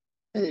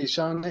Hey,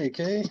 Sean. Hey,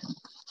 Kay.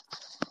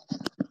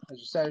 How's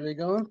your Saturday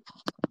going?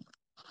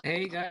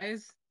 Hey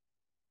guys.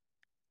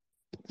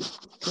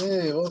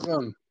 Hey,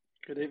 welcome.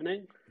 Good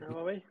evening. How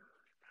are we?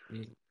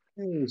 Y-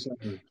 Hey,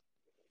 Sean.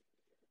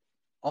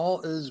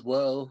 All is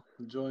well.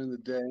 Enjoying the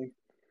day.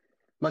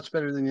 Much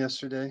better than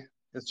yesterday.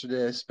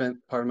 Yesterday, I spent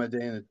part of my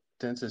day in a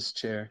dentist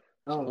chair,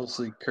 Oh,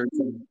 mostly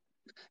cursing.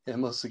 Yeah,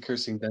 mostly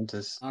cursing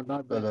dentists.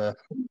 not But bad.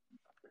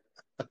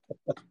 uh,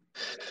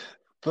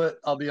 but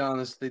I'll be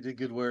honest, they did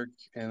good work,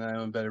 and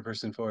I'm a better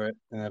person for it,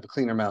 and I have a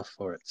cleaner mouth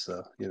for it.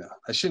 So,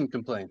 I shouldn't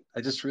complain.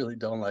 I just really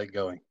don't like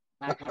going.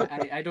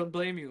 I don't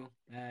blame you.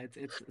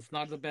 It's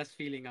not the best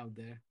feeling out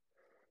there.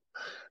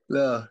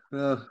 No,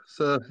 no.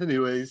 So,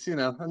 anyways,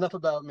 enough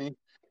about me.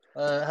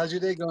 How's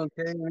your day going,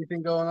 Kay?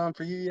 Anything going on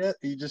for you yet?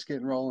 Are you just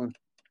getting rolling?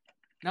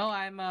 No,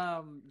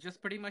 I'm just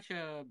pretty much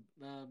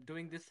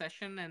doing this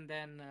session and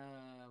then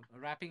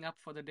wrapping up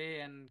for the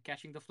day and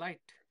catching the flight.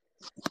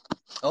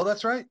 Oh,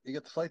 that's right. You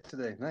got the flight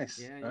today. Nice.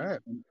 Yeah, All yeah. right.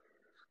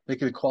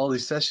 Make it a quality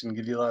session.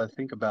 Give you a lot to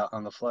think about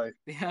on the flight.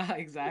 Yeah, Yeah.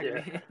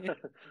 exactly.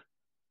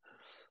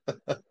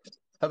 How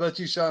about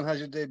you, Sean? How's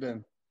your day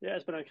been? Yeah,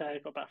 it's been okay.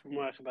 Got back from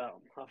work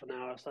about half an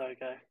hour or so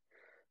ago.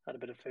 Had a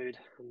bit of food,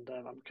 and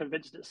I'm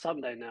convinced it's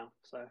Sunday now.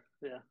 So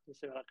yeah, we'll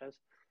see how that goes.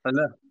 I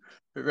know,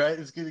 right?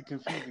 It's getting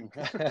confusing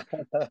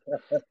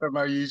from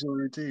our usual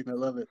routine. I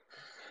love it.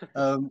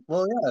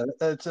 Well,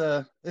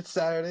 yeah, it's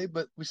Saturday,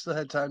 but we still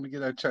had time to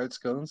get our charts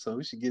going, so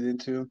we should get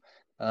into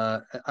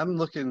them. I'm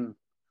looking.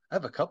 I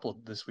have a couple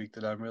this week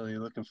that I'm really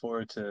looking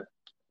forward to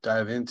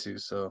dive into.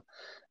 So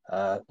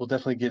we'll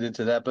definitely get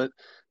into that. But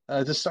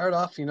to start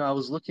off, I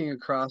was looking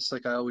across,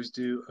 like I always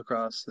do,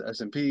 across the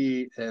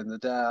S&P and the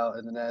Dow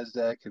and the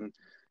Nasdaq, and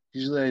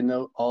usually I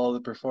note all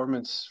the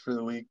performance for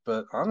the week.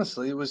 But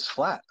honestly, it was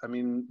flat. I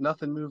mean,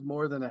 nothing moved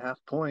more than a half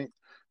point.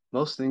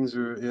 Most things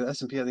were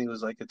S&P. I think it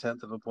was like a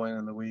tenth of a point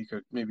in the week,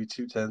 or maybe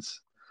two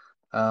tenths.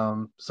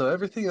 So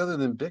everything other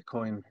than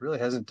Bitcoin really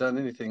hasn't done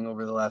anything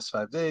over the last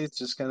 5 days.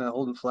 Just kind of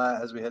holding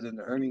flat as we head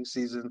into earnings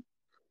season,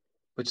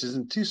 which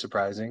isn't too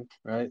surprising,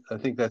 right? I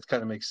think that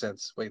kind of makes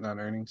sense, waiting on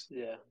earnings.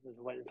 Yeah,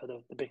 we're waiting for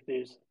the big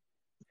news.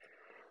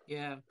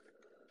 Yeah.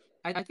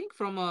 I think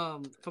from a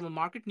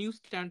market news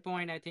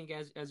standpoint, I think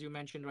as you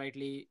mentioned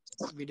rightly,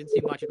 we didn't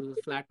see much. It was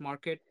a flat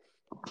market.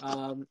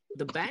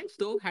 The banks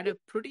though had a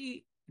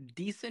pretty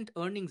decent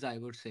earnings, I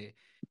would say.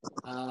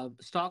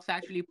 Stocks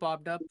actually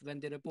popped up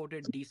when they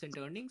reported decent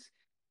earnings.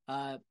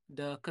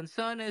 The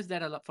concern is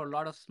that for a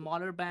lot of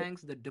smaller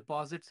banks, the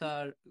deposits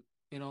are,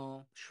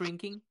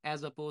 shrinking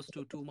as opposed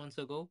to 2 months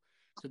ago.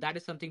 So that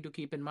is something to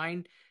keep in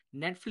mind.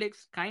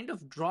 Netflix kind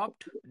of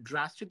dropped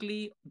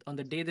drastically on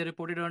the day they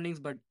reported earnings,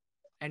 but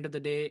end of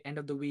the day, end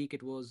of the week,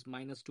 it was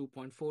minus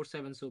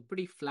 2.47. So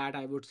pretty flat,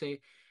 I would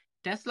say.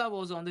 Tesla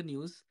was on the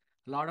news.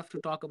 A lot of to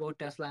talk about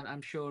Tesla, and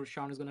I'm sure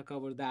Sean is going to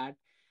cover that.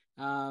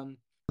 Um,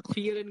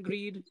 Fear and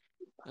greed.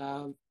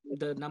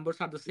 The numbers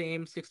are the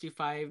same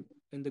 65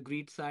 in the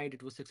greed side.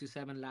 It was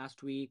 67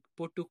 last week.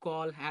 Put to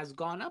call has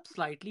gone up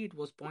slightly. It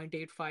was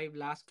 0.85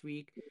 last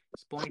week.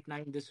 It's zero point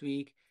 0.9 this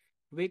week.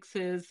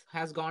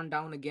 Has gone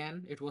down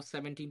again. It was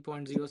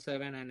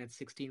 17.07 and it's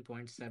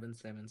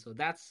 16.77. So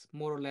that's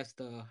more or less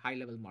the high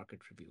level market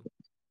review.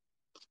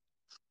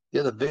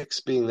 Yeah, the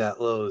VIX being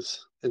that low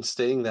and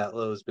staying that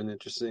low has been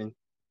interesting.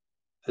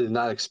 I did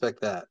not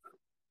expect that.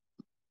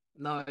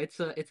 No, it's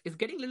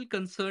getting a little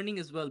concerning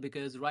as well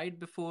because right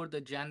before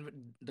the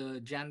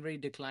January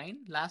decline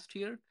last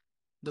year,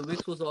 the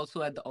VIX was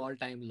also at the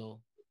all-time low.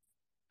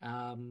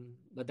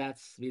 But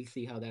that's we'll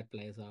see how that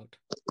plays out.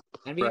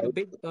 And we have a Right.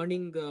 big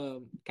earning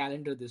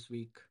calendar this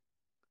week.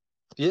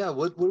 Yeah,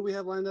 what do we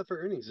have lined up for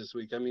earnings this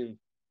week? I mean,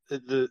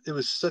 it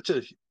was such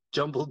a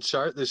jumbled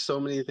chart. There's so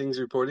many things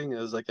reporting. It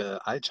was like a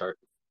eye chart.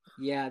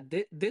 Yeah,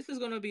 this is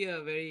going to be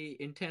a very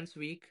intense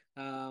week.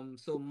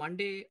 So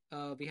Monday,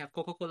 we have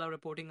Coca-Cola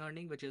reporting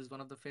earning, which is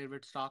one of the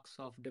favorite stocks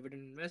of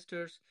dividend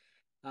investors.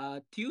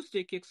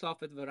 Tuesday kicks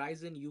off with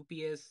Verizon,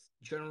 UPS,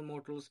 General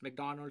Motors,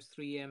 McDonald's,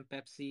 3M,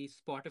 Pepsi,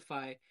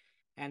 Spotify,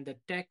 and the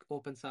tech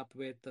opens up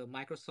with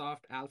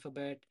Microsoft,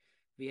 Alphabet.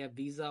 We have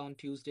Visa on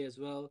Tuesday as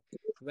well.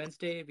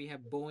 Wednesday, we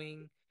have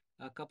Boeing,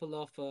 a couple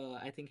of,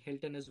 I think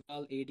Hilton as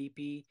well,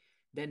 ADP,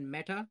 then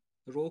Meta,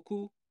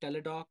 Roku,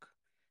 Teladoc.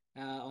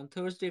 On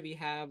Thursday, we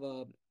have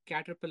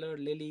Caterpillar,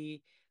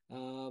 Lilly,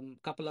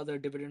 couple other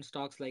dividend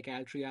stocks like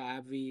Altria,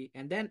 AbbVie,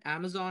 and then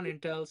Amazon,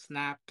 Intel,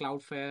 Snap,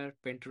 Cloudflare,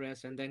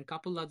 Pinterest, and then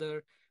couple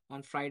other.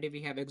 On Friday,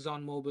 we have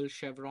ExxonMobil,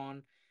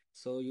 Chevron.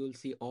 So you'll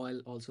see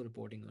oil also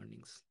reporting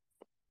earnings.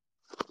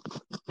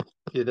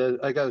 Yeah,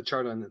 I got a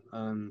chart on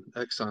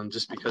Exxon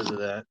just because of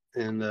that,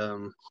 and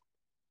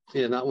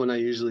yeah, not one I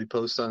usually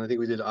post on. I think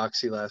we did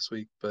Oxy last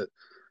week, but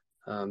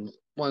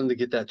wanted to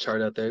get that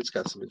chart out there. It's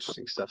got some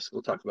interesting stuff, so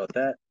we'll talk about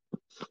that.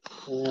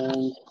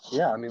 And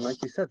yeah, I mean,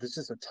 like you said, there's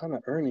just a ton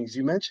of earnings.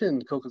 You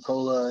mentioned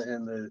Coca-Cola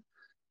and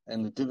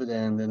the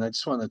dividend, and I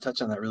just wanted to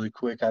touch on that really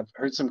quick. I've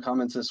heard some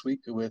comments this week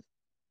with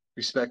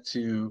respect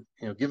to,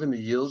 given the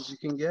yields you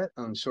can get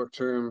on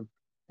short-term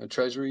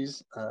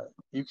treasuries,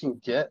 you can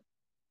get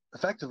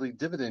effectively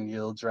dividend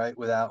yields, right,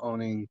 without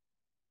owning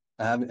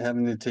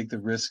having to take the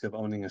risk of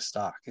owning a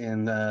stock,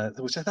 and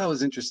which I thought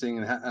was interesting,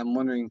 and I'm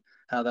wondering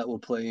how that will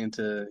play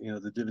into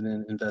the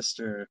dividend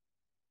investor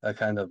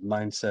kind of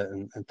mindset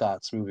and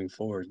thoughts moving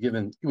forward.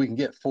 Given we can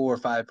get 4 or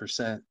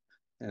 5%,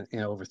 and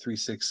over 3,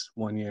 6,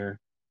 1 year,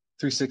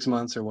 3, 6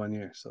 months or 1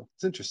 year, so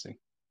it's interesting.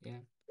 Yeah.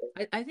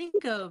 I think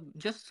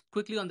just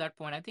quickly on that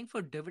point, I think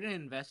for dividend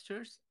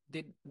investors,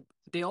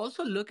 they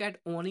also look at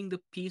owning the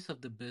piece of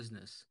the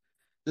business.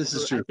 This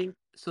is So I true. think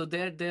so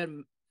their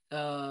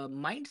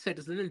mindset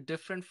is a little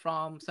different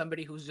from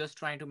somebody who's just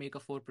trying to make a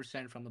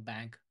 4% from a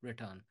bank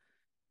return.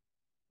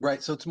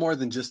 Right. So it's more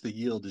than just the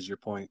yield is your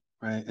point,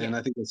 right? And Yeah,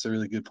 I think that's a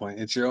really good point.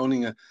 It's you're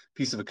owning a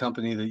piece of a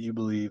company that you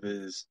believe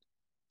is,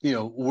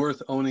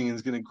 worth owning and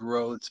is going to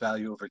grow its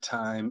value over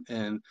time.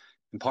 And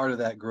part of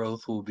that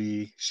growth will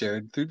be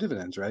shared through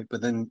dividends, right? But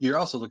then you're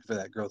also looking for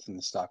that growth in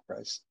the stock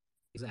price.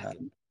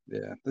 exactly.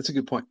 Yeah, that's a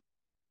good point.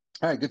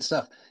 All right, good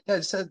stuff. Yeah, I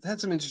just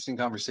had some interesting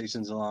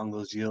conversations along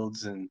those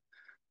yields, and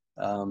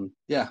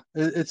yeah,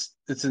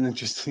 it's an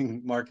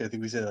interesting market. I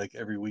think we say it like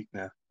every week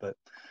now. But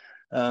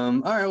all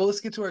right, well, let's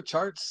get to our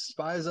charts.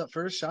 SPY up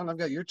first. Sean, I've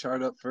got your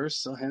chart up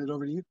first, so I'll hand it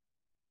over to you.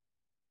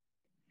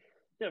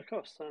 Yeah, of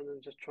course. And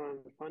then just try and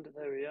find it.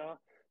 There we are.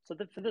 So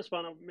for this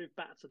one, I'll move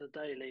back to the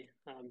daily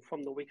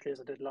from the weekly as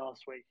I did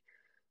last week.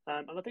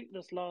 And I think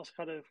this last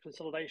kind of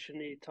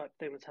consolidation-y type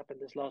thing that's happened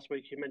this last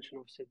week, you mentioned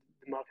obviously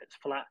the market's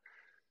flat,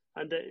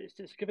 and it's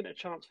just given it a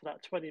chance for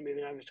that 20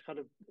 moving average to kind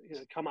of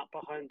come up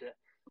behind it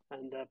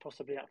and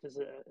possibly act as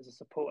a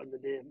support in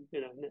the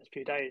next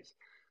few days.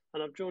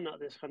 And I've drawn out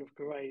this kind of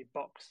grey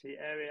boxy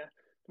area.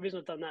 The reason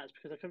I've done that is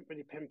because I couldn't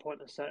really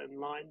pinpoint a certain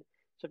line.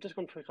 So I've just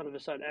gone for kind of a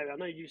certain area. I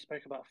know you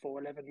spoke about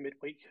 411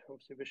 midweek.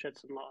 Obviously, we'll shed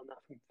some light on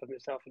that from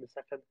yourself in a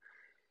second.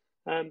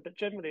 But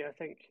generally, I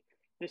think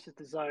this is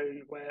the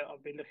zone where I'll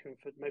be looking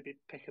for maybe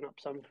picking up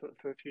some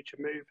for a future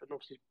move. And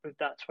obviously, with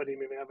that 20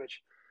 moving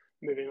average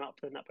moving up,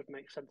 then that would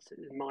make sense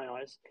in my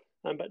eyes.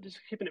 But just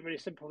keeping it really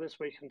simple this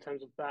week in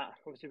terms of that.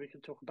 Obviously, we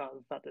can talk about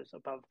the fact that it's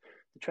above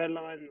the trend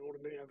line and all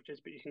the moving averages,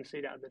 but you can see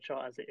that in the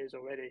chart as it is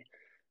already.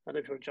 I don't know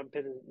if you want to jump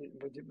in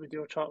with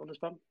your chart on this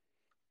one.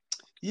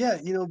 Yeah,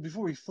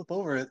 before we flip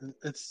over,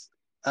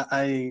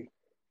 I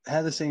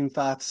had the same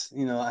thoughts.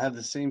 I have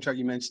the same chart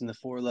you mentioned, the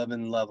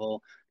 411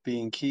 level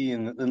being key,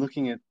 and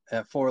looking at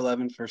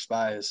 411 for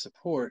SPY as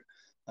support,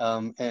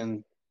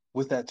 and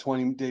with that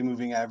 20-day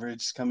moving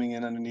average coming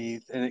in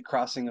underneath and it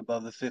crossing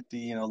above the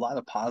 50, a lot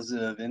of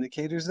positive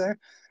indicators there.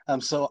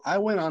 So I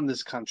went on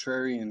this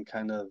contrarian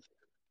kind of.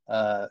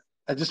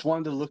 I just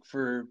wanted to look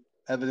for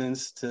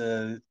evidence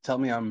to tell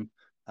me I'm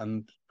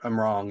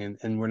wrong,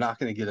 and we're not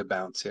going to get a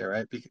bounce here,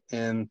 right?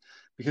 And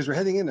because we're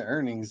heading into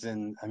earnings,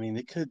 and I mean,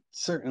 it could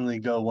certainly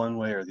go one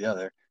way or the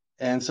other.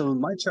 And so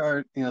my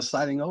chart,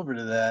 sliding over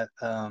to that,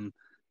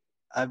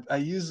 I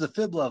use the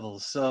fib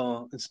levels.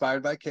 So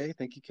inspired by Kay,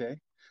 thank you, Kay.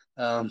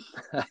 I,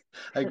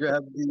 I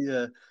grabbed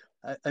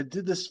I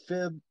did this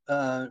fib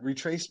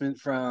retracement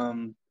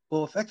from,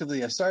 well,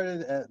 effectively, I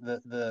started at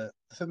the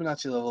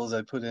Fibonacci levels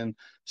I put in,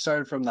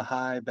 started from the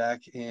high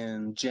back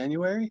in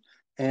January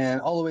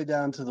and all the way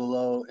down to the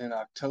low in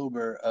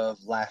October of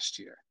last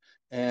year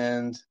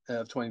and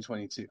of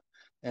 2022.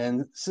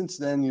 And since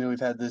then, we've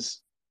had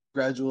this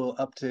gradual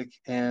uptick,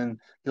 and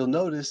you'll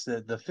notice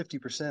that the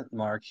 50%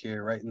 mark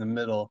here, right in the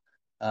middle,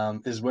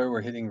 is where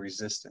we're hitting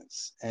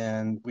resistance.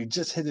 And we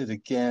just hit it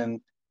again,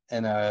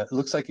 and it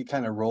looks like it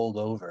kind of rolled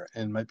over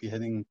and might be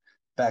heading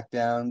back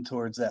down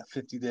towards that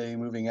 50-day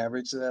moving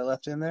average that I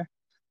left in there.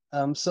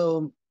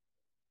 So,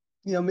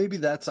 maybe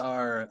that's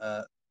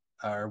our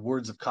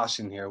words of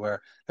caution here,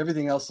 where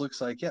everything else looks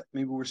like, yep,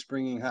 maybe we're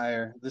springing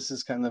higher. This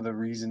is kind of a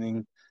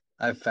reasoning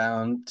I've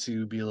found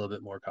to be a little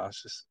bit more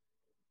cautious.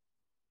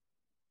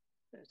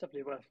 It's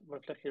definitely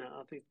worth looking at.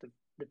 I think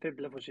the fib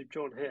levels you've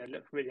drawn here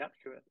look really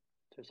accurate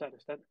to a certain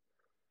extent.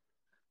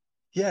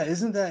 Yeah,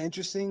 isn't that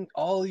interesting?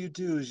 All you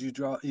do is you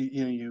draw,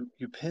 you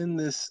pin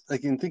this,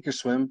 like in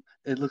Thinkorswim,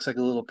 it looks like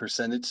a little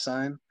percentage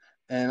sign,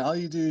 and all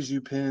you do is you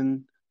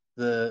pin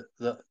the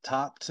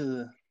top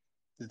to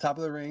the top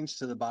of the range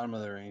to the bottom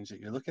of the range that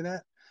you're looking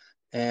at,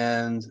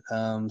 and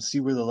see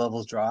where the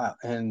levels draw out,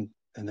 and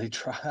they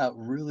draw out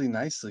really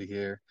nicely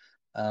here.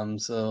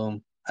 So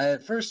I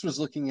at first was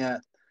looking at,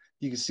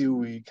 you can see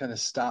we kind of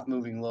stopped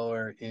moving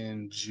lower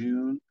in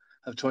June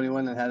of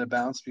 21 and had a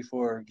bounce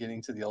before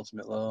getting to the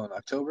ultimate low in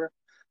October.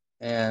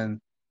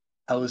 And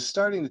I was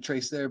starting to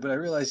trace there, but I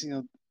realized,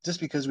 just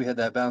because we had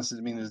that bounce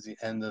doesn't mean it was the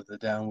end of the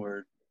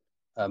downward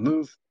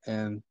move.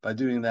 And by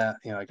doing that,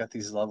 I got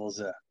these levels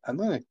that I'm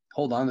going to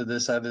hold on to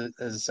this. I have it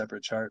as a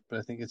separate chart, but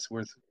I think it's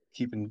worth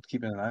keeping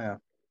an eye on.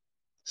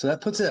 So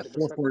that puts it at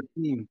 100%.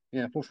 414.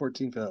 Yeah,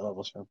 414 for that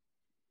level, so.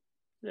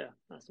 Yeah,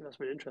 that's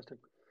really interesting.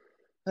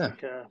 Yeah. I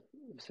think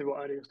see what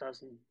earnings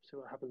does and see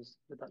what happens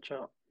with that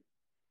chart.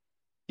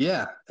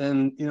 Yeah,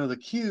 and the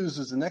Qs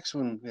was the next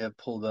one we have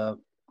pulled up.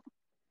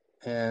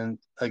 And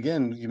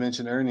again, you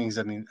mentioned earnings.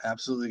 I mean,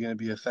 absolutely going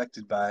to be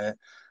affected by it.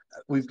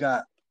 We've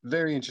got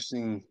very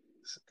interesting,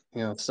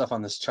 stuff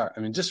on this chart. I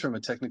mean, just from a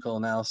technical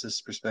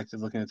analysis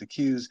perspective, looking at the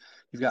Qs,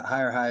 you've got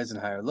higher highs and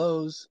higher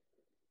lows.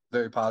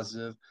 very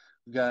positive.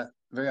 We've got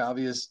very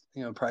obvious,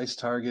 price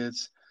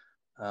targets.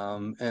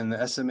 And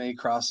the SMA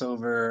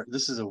crossover,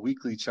 this is a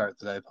weekly chart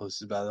that I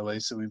posted, by the way.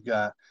 So we've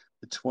got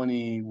the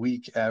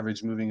 20-week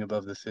average moving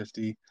above the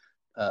 50,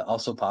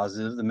 also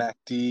positive. The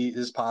MACD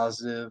is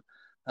positive.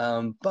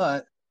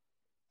 But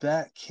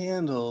that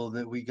candle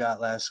that we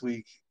got last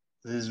week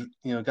is,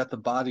 got the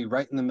body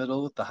right in the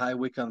middle with the high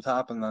wick on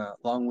top and the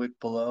long wick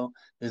below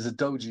is a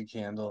doji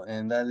candle.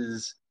 And that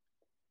is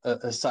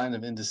a sign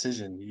of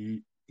indecision.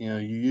 You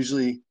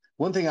usually,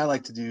 one thing I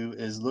like to do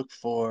is look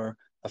for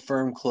a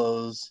firm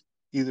close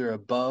either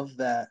above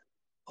that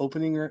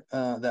opening or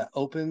that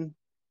open,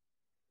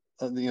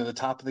 the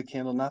top of the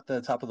candle, not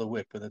the top of the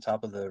wick, but the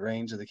top of the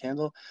range of the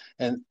candle,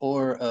 and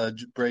or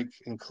break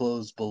and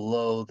close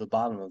below the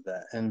bottom of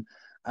that. And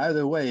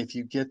either way, if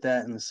you get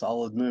that in a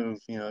solid move,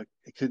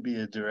 it could be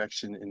a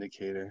direction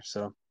indicator.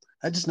 So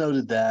I just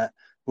noted that.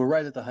 We're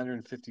right at the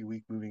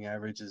 150-week moving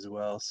average as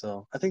well.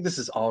 So I think this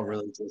is all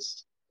really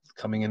just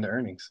coming into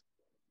earnings.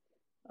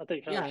 I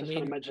think I Yeah, was I just going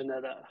to mean, mention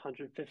there that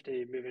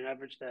 150 moving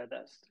average there,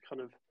 that's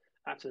kind of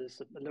acted as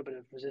a little bit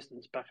of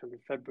resistance back in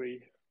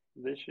February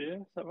this year.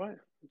 Is that right?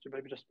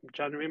 Maybe just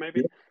January,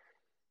 maybe. Yep.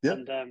 Yep.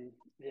 And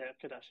yeah, it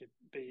could actually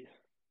be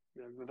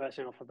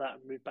reversing off of that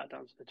and move back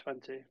down to the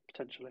 20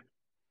 potentially.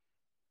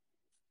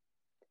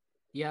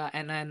 yeah,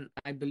 and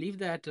I believe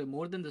that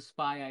more than the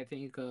SPY, I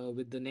think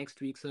with the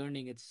next week's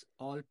earning, it's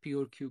all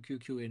pure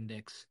QQQ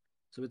index.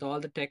 So with all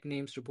the tech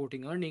names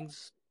reporting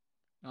earnings,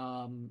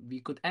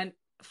 we could. And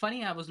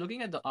funny, I was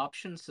looking at the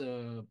options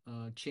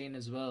chain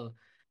as well.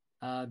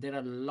 There are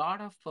a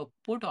lot of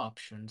put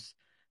options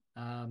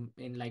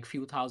in like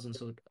few thousand.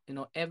 So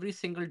every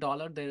single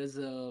dollar there is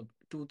a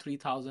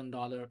 $2,000-3,000,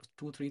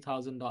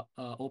 2,000-3,000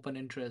 open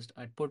interest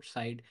at put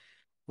side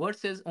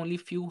versus only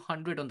few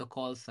hundred on the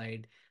call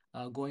side,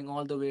 going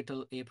all the way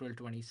till April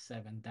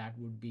 27th. That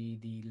would be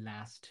the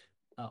last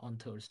on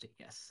Thursday.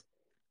 Yes.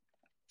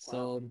 Wow.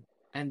 So,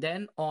 and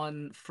then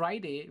on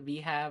Friday, we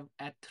have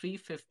at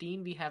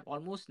 3:15, we have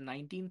almost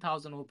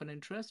 19,000 open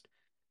interest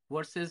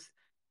versus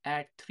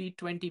at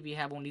 3:20, we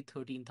have only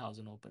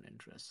 13,000 open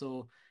interest.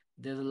 So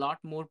there's a lot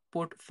more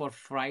put for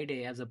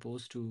Friday as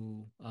opposed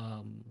to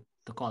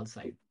the call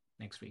side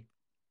next week.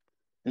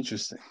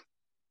 Interesting.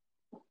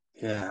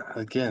 Yeah,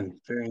 again,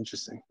 very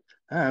interesting.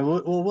 All right.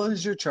 Well, what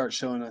is your chart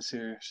showing us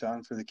here,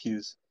 Sean, for the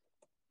Qs?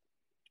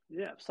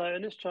 Yeah, so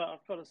in this chart,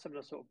 I've got a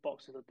similar sort of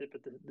box as I did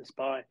with the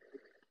SPY,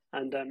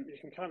 and you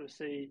can kind of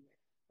see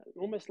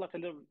almost like a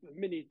little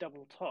mini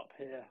double top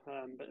here,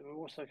 but we're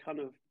also kind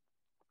of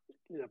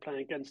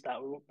playing against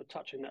that. We're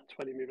touching that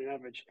 20 moving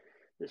average.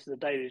 This is a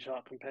daily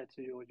chart compared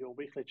to your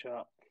weekly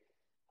chart.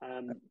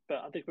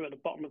 But I think we're at the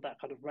bottom of that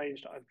kind of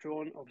range that I've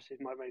drawn. Obviously,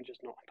 my range is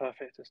not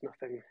perfect. It's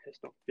nothing. It's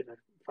not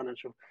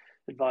financial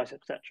advice,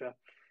 etc.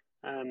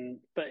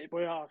 But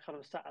we are kind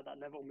of sat at that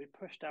level, and we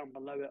push down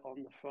below it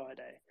on the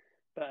Friday.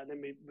 But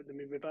then we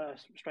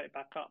reverse straight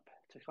back up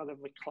to kind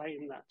of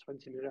reclaim that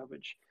 20 moving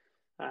average.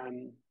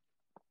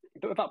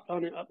 But with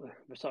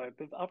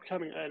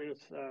upcoming earnings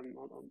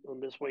on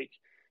this week,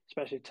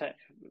 especially tech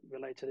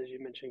related, as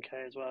you mentioned,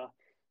 Kay, as well,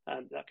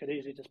 that could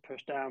easily just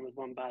push down with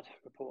one bad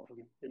report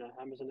from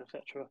Amazon,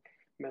 etc.,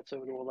 Meta,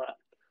 and all that.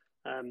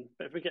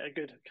 But if we get a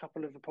good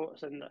couple of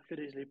reports, then that could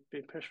easily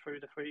be pushed through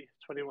the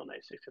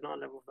 321,869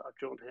 level that I've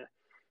drawn here.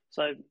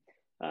 So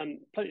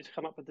plenty to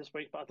come up with this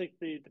week, but I think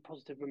the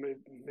positive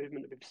movement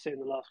that we've seen in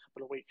the last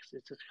couple of weeks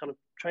is just kind of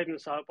trading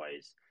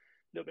sideways,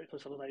 a little bit of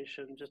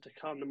consolidation, just to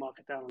calm the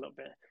market down a little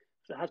bit.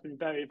 So it has been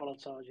very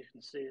volatile, as you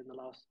can see, in the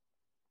last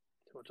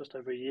just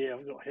over a year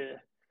I've got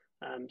here.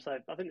 So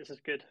I think this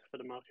is good for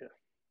the market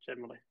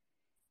generally.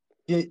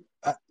 Yeah,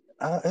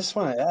 I just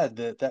want to add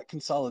that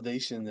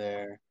consolidation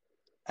there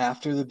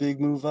after the big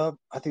move up,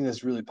 I think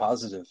that's really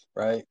positive,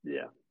 right?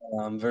 Yeah.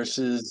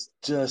 Versus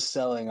just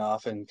selling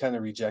off and kind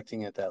of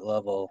rejecting at that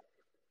level.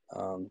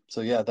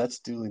 So yeah, that's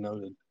duly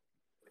noted.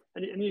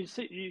 And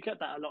you get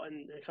that a lot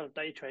in kind of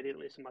day trading, at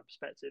least in my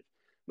perspective.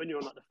 When you're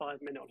on like the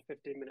 5 minute or the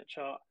 15 minute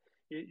chart,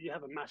 you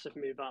have a massive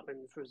move up.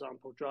 And for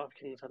example,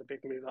 DraftKings had a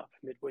big move up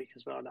midweek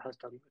as well, and it has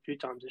done a few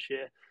times this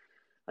year.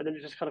 And then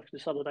it just kind of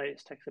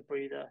consolidates, takes a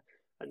breather,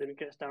 and then it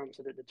gets down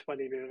to the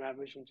 20 moving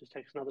average and just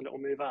takes another little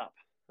move up.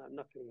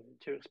 Nothing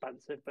too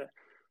expansive, but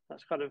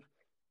that's kind of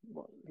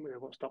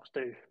what stocks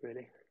do,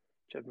 really,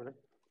 generally.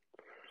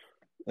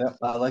 Yeah,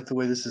 I like the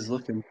way this is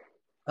looking.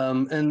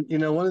 And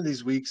one of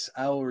these weeks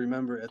I will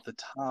remember at the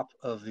top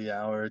of the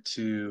hour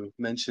to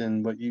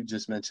mention what you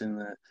just mentioned,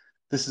 that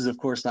this is of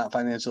course not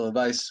financial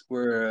advice.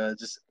 We're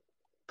just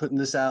putting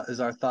this out as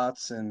our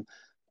thoughts and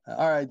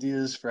our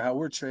ideas for how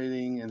we're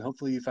trading, and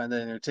hopefully you find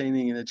that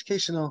entertaining and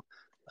educational.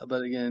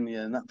 But again,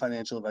 yeah, not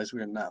financial advice. We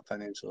are not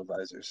financial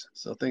advisors.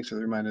 So thanks for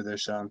the reminder there,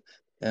 Sean.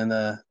 And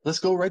let's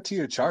go right to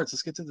your charts.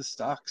 Let's get to the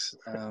stocks.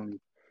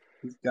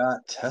 We've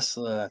got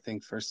Tesla, I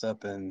think, first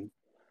up, and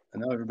I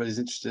know everybody's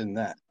interested in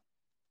that.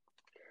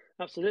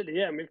 Absolutely,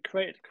 yeah. And we've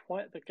created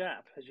quite the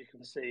gap, as you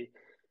can see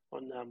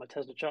on my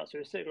Tesla chart. So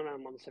we're sitting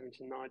around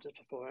 179 just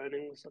before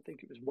earnings. I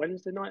think it was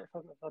Wednesday night,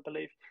 if I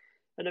believe.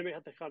 And then we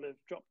had the kind of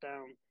drop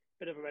down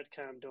bit of a red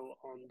candle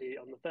on the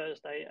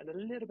Thursday, and a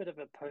little bit of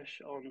a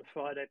push on the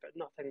Friday, but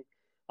nothing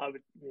I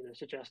would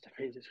suggest to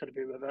me it's going to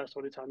be reversed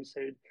anytime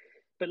soon.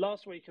 But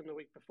last week and the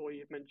week before,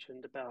 you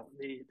mentioned about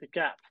the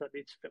gap that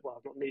needs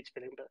not needs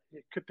filling, but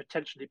it could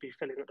potentially be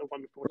filling at the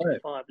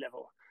 145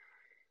 level.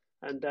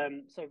 And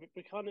so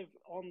we're kind of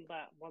on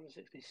that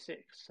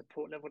 166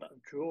 support level that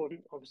I've drawn.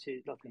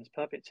 Obviously, nothing's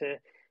perfect here,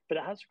 but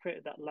it has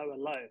created that lower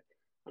low.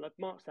 And I've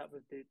marked that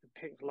with the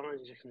pink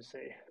lines you can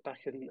see back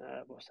in,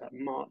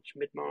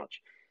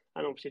 mid-March,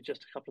 and obviously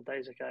just a couple of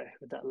days ago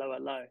with that lower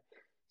low.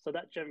 So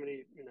that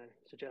generally,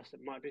 suggests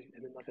it might be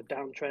in like a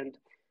downtrend.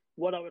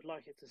 What I would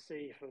like it to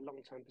see from a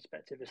long-term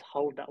perspective is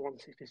hold that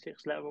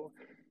 166 level.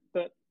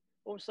 But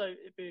also,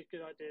 it'd be a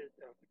good idea,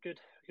 a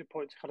good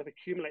point to kind of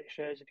accumulate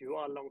shares if you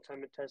are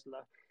long-term in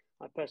Tesla.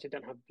 I personally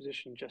don't have a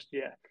position just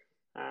yet.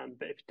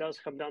 But if it does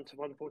come down to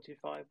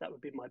 145, that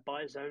would be my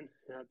buy zone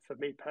for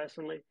me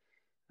personally.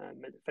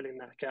 Filling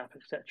that gap,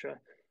 etc.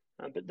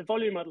 But the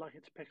volume, I'd like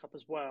it to pick up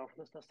as well.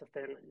 That's the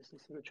thing.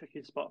 It's in a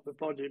tricky spot with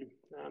volume.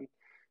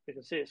 You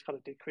can see it's kind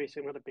of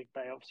decreasing. We had a big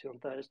day, obviously, on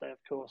Thursday, of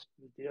course,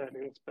 with the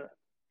earnings. But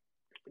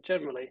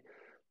generally,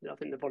 I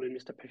think the volume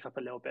needs to pick up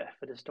a little bit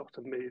for the stock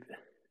to move,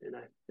 in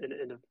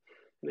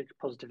a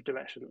positive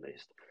direction at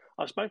least.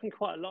 I've spoken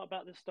quite a lot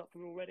about this stock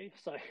already,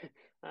 so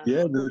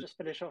I'll just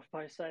finish off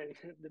by saying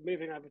the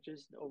moving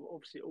averages are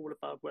obviously all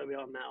above where we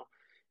are now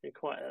in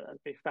quite a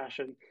big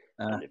fashion.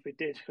 And if we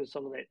did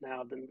consolidate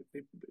now, then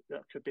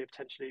that could be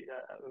potentially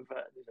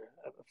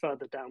a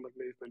further downward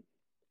movement.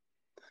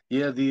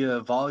 Yeah,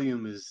 the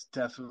volume is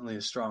definitely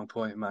a strong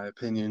point in my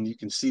opinion. You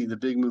can see the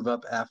big move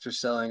up after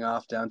selling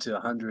off down to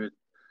 100,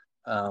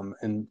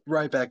 and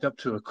right back up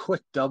to a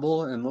quick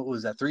double. And what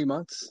was that, 3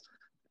 months?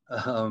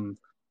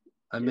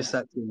 I missed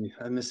that.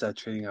 I missed that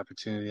trading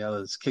opportunity. I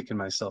was kicking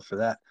myself for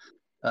that.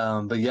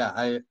 But yeah,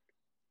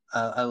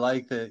 I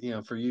like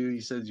that. For you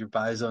said your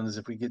buy zone is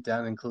if we get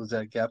down and close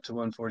that gap to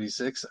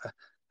 146.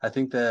 I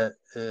think that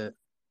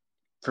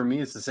for me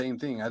it's the same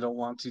thing. I don't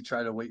want to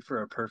try to wait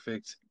for a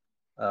perfect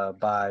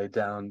buy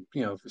down.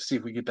 See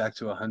if we get back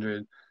to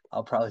 100.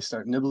 I'll probably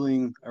start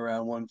nibbling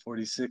around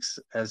 146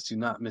 as to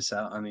not miss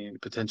out on any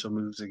potential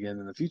moves again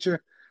in the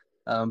future.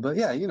 But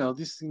yeah,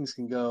 these things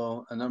can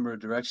go a number of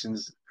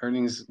directions.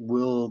 Earnings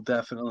will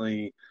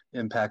definitely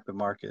impact the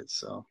market.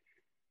 So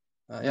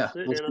yeah,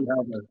 we'll see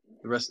how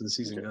the rest of the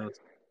season goes.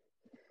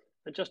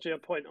 And just to your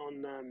point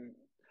on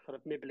kind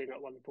of nibbling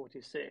at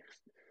 146,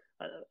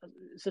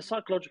 it's a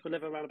psychological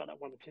level around about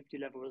that 150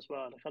 level as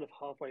well, kind of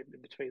halfway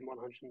between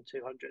 100 and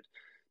 200.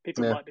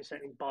 People might be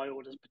setting buy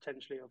orders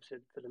potentially, obviously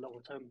for the longer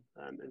term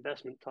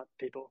investment type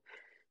people,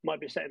 might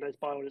be setting those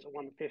buy orders at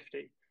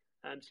 150.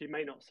 So you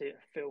may not see it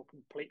fill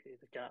completely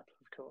the gap,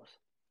 of course.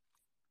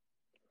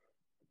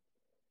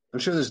 I'm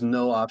sure there's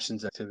no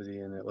options activity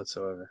in it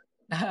whatsoever.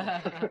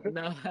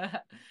 No.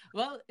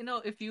 Well,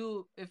 if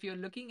you're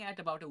looking at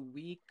about a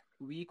week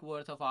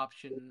worth of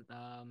option,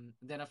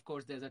 then of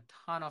course there's a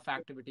ton of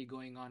activity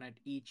going on at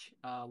each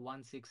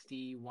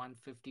 160,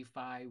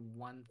 155,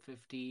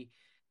 150.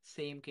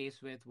 Same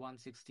case with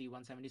 160,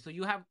 170. So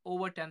you have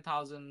over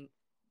 10,000,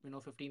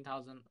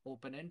 15,000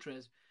 open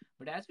interest.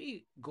 But as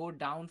we go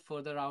down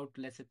further out,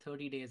 let's say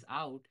 30 days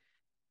out,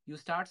 you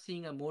start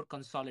seeing a more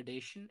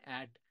consolidation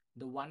at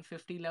the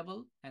 150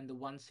 level and the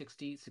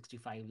 160,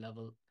 65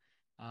 level.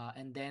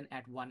 And then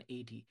at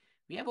 180.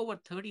 We have over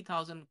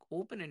 30,000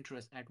 open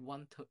interest at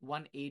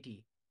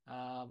 180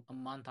 a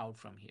month out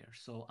from here.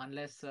 So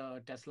unless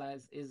Tesla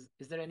is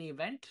there any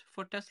event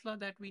for Tesla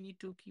that we need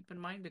to keep in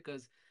mind?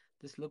 Because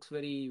this looks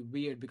very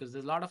weird because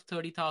there's a lot of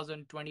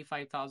 30,000,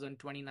 25,000,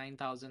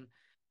 29,000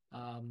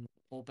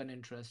 open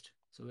interest.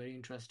 So very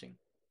interesting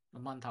a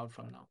month out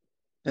from now.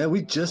 Yeah,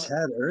 we just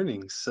had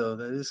earnings, so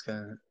that is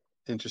kind of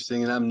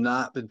interesting. And I've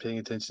not been paying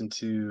attention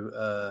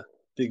to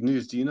big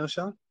news. Do you know,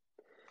 Sean?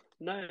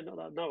 No, not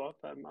that I know of.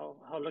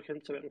 I'll look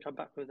into it and come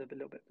back with a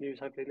little bit of news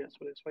hopefully next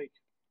week.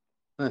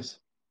 Nice.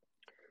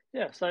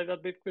 Yeah, so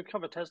we've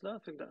covered Tesla. I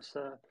think that's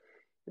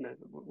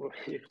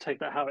you can take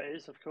that how it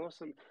is, of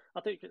course. And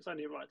I think it's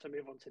only right to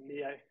move on to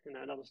NIO,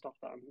 another stock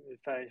that I'm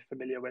very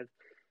familiar with.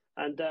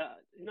 And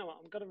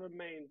I'm going to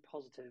remain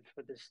positive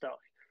with this stock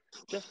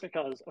just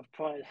because of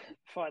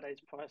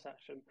Friday's price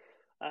action.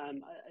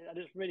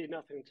 There's really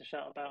nothing to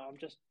shout about. I'm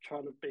just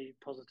trying to be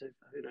positive,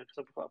 because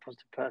I'm quite a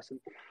positive person.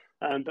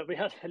 But we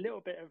had a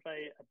little bit of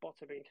a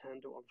bottoming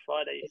candle on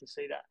Friday. You can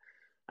see that.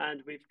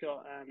 And we've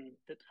got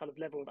the kind of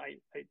level of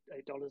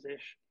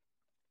 $8-ish.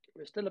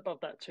 We're still above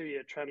that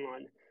 2-year trend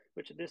line,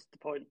 which at this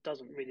point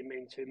doesn't really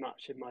mean too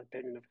much, in my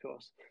opinion, of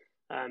course.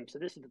 So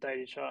this is the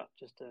daily chart,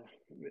 just to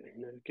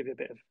give you a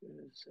bit of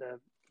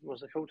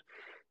what's it called?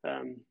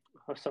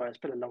 Sorry, it's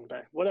been a long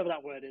day. Whatever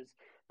that word is.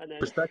 And then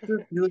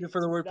perspective. You looking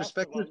for the word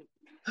perspective?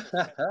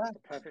 That's the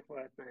perfect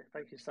word, mate.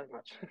 Thank you so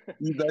much.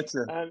 You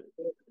betcha.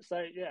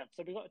 So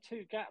we've got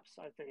 2 gaps.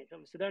 I think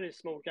obviously they're only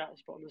small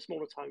gaps, but on the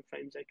smaller time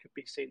frames, they could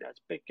be seen as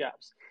big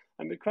gaps.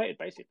 And we created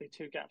basically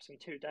 2 gaps in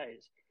 2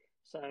 days.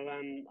 So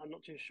I'm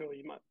not too sure.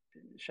 You might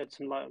shed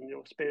some light on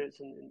your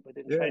experience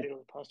within trading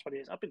over the past 20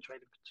 years. I've been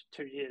trading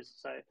for 2 years,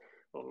 so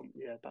or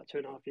yeah, about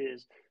 2.5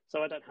 years.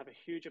 So I don't have a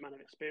huge amount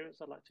of experience.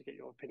 I'd like to get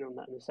your opinion on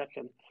that in a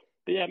second.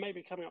 But yeah,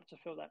 maybe coming up to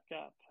fill that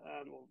gap,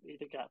 or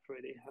either gap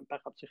really, and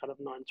back up to kind of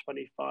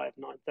 925,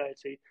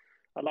 930.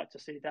 I'd like to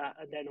see that,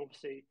 and then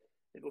obviously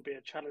it will be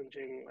a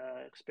challenging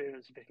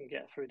experience if it can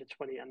get through the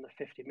 20 and the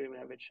 50 moving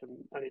average, and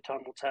only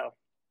time will tell.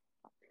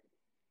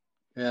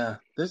 Yeah,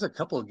 there's a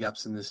couple of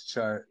gaps in this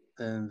chart,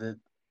 and that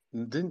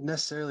didn't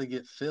necessarily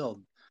get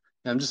filled.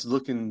 I'm just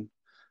looking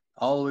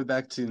all the way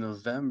back to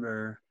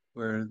November,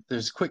 where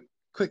there's quick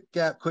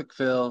gap, quick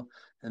fill,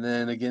 and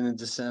then again in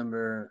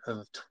December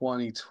of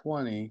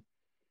 2020,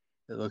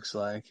 it looks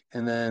like.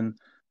 And then,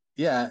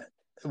 yeah,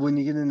 when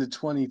you get into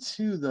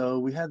 22, though,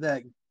 we had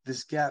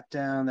this gap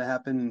down that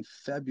happened in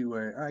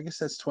February, or I guess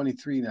that's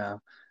 23 now.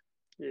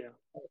 Yeah.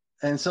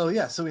 And so,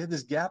 yeah, so we had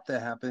this gap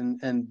that happened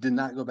and did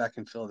not go back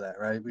and fill that,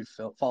 right? We've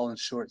fallen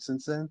short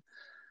since then.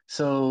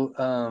 So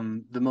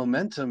the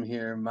momentum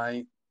here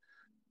might,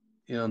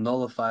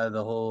 nullify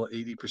the whole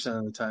 80%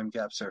 of the time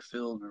gaps are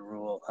filled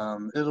rule.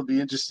 It'll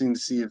be interesting to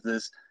see if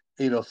this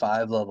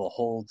 805 level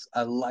holds.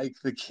 I like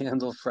the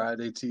candle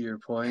Friday, to your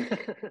point.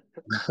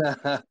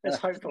 It's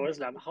hopeful,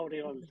 isn't it? I'm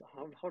holding on.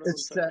 I'm holding on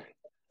It's to that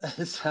it.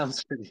 it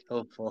sounds pretty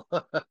hopeful.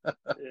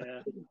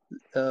 Yeah.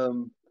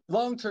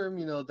 Long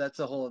term, that's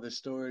a whole other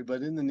story.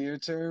 But in the near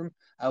term,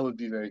 I would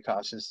be very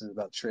cautious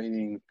about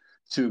trading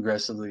too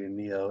aggressively in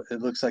Neo.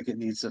 It looks like it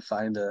needs to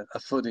find a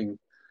footing,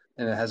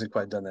 and it hasn't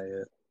quite done that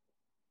yet.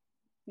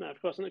 No,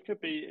 of course, and it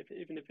could be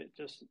even if it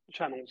just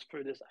channels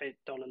through this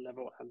 $8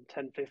 level and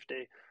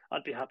 10.50,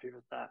 I'd be happy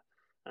with that.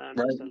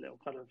 Just a Right. little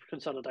kind of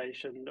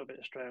consolidation, a little bit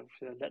of strength.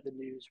 Let the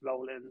news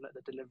roll in, let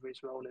the deliveries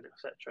roll in,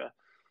 etc.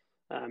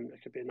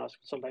 It could be a nice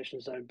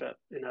consolidation zone. But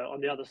on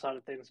the other side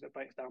of things, if it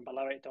breaks down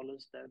below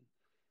 $8, then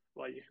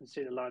well, you can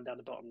see the line down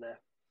the bottom there.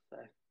 So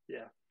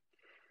yeah.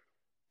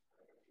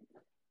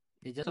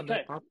 Yeah,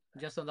 Okay.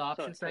 just on the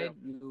option Sorry, carry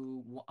side,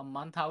 on. a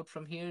month out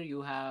from here,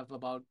 you have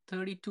about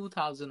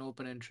 32,000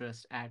 open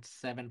interest at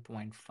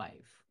 7.5.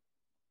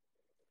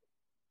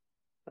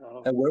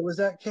 Oh, And where was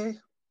that, Kay?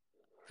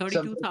 7.5?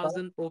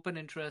 32,000 open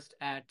interest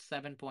at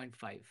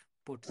 7.5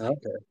 put side.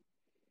 Okay,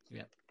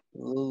 Yeah. a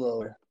little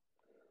lower.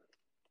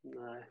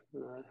 no,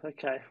 no.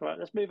 Okay, right.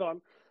 Let's move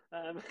on.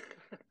 Um,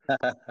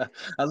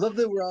 I love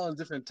that we're all in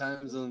different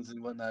time zones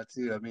and whatnot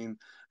too. I mean,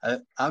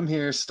 I'm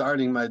here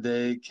starting my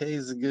day.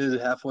 Kay's a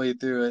good halfway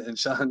through it, and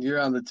Sean,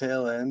 you're on the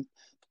tail end.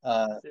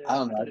 I yeah, don't I know.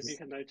 don't know if you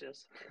can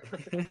notice.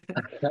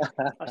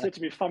 I seem to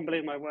be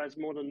fumbling my words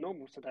more than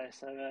normal today.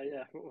 So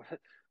yeah,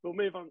 we'll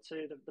move on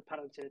to the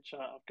Palantir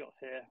chart I've got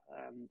here.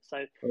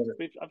 So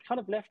I've kind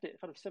of left it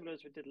kind of similar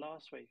as we did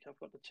last week. I've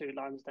got the two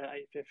lines there,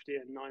 850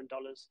 and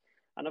 $9,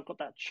 and I've got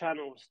that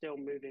channel still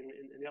moving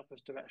in the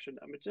upwards direction,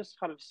 and we're just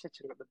kind of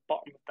sitting at the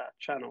bottom of that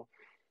channel,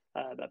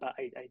 about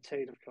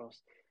 818, of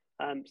course.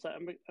 And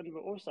we're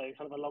also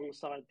kind of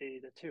alongside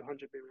the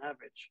 200 moving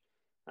average.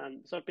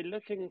 So I've been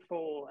looking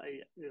for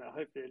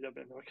hopefully a little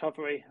bit of a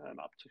recovery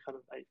up to kind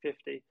of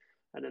 850,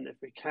 and then if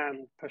we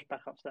can push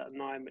back up to that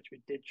 9, which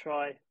we did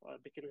try at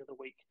the beginning of the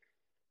week,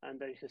 and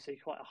then you can see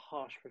quite a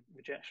harsh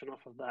rejection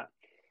off of that.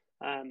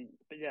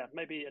 But yeah,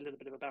 maybe a little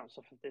bit of a bounce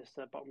off of this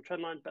bottom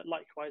trend line. But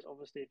likewise,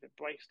 obviously, if it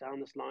breaks down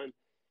this line,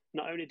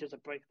 not only does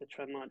it break the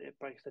trend line, it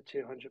breaks the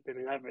 200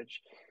 moving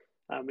average,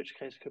 in which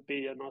case could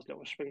be a nice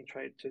little swing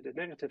trade to the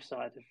negative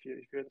side if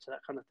you're into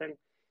that kind of thing.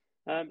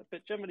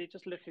 But generally,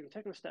 just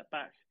taking a step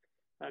back,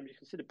 you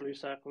can see the blue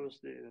circles,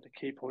 the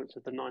key points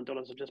of the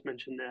 $9 I've just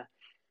mentioned there.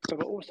 But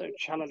we're also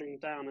channeling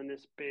down in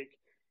this big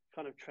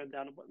kind of trend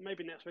down.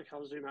 Maybe next week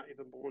I'll zoom out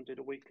even more and do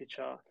the weekly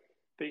chart.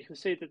 But you can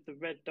see that the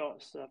red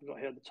dots I've got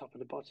here at the top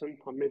and the bottom.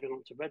 I'm moving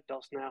on to red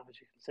dots now, as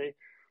you can see,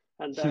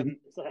 and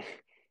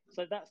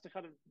so that's the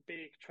kind of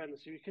big trend.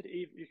 So you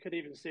could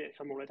even see it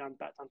come all the way down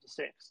back down to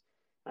 6,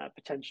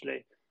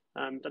 potentially.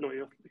 Don't know what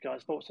your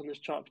guys' thoughts on this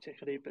chart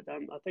particularly, but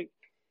I think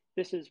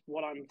this is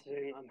what I'm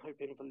seeing. I'm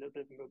hoping for a little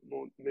bit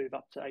more move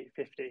up to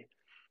 850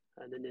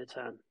 in the near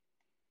term.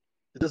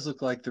 It does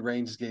look like the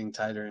range is getting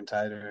tighter and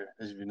tighter,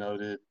 as you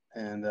noted,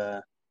 and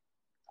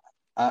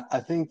I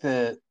think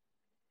that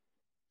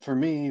for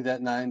me,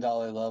 that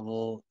 $9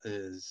 level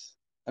is,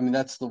 I mean,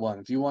 that's the one.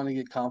 If you want to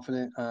get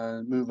confident,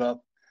 move up,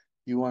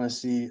 you want to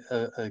see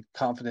a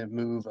confident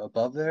move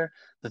above there.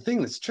 The thing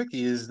that's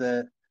tricky is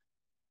that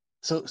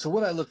so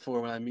what I look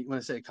for when I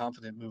say a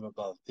confident move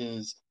above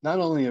is not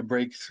only a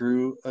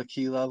breakthrough a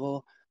key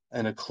level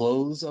and a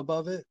close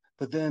above it,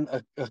 but then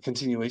a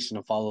continuation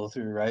of follow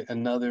through, right?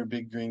 Another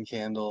big green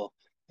candle,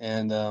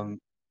 and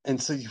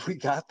so we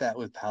got that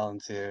with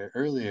Palantir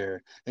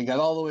earlier and got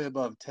all the way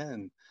above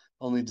 10,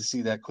 only to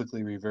see that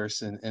quickly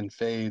reverse and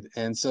fade.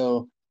 And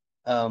so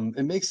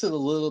it makes it a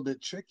little bit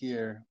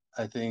trickier,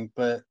 I think,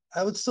 but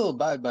I would still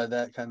abide by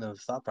that kind of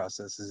thought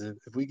process. Is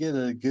if we get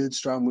a good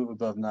strong move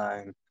above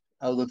 9,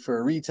 I would look for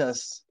a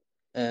retest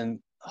and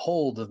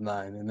hold of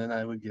 9, and then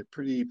I would get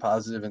pretty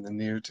positive in the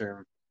near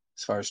term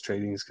as far as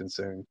trading is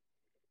concerned.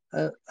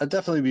 I'd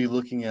definitely be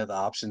looking at the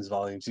options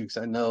volume too, because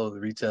I know the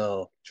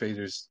retail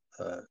traders,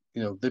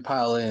 they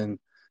pile in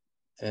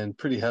and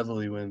pretty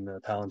heavily when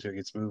Palantir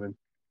gets moving.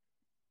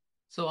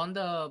 So on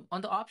the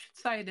option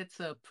side,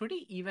 it's a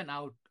pretty even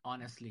out,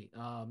 honestly.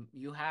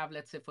 You have,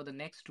 let's say, for the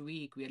next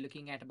week, we are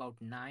looking at about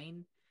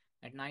 $9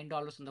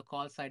 on the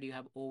call side. You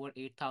have over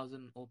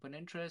 8,000 open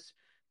interest,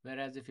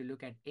 whereas if you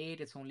look at eight,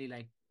 it's only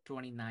like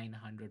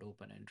 2,900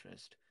 open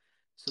interest.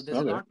 So there's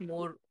a Okay. lot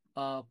more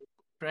uh,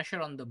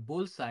 pressure on the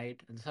bull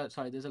side.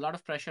 Sorry, there's a lot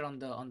of pressure on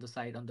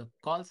the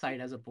call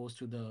side as opposed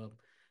to the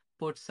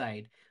put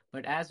side.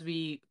 But as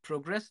we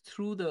progress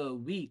through the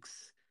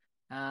weeks,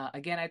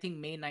 again, I think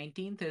May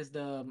 19th is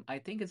I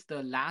think it's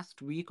the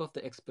last week of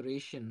the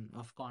expiration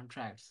of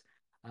contracts.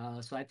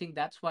 So I think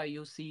that's why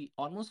you see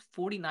almost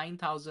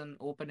 49,000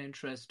 open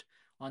interest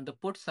on the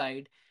put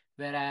side,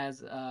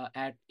 whereas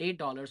at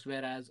 $8,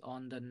 whereas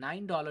on the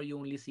 $9 you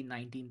only see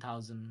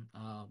 19,000,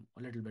 a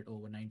little bit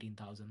over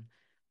 19,000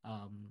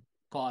 um,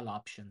 call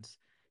options,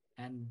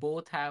 and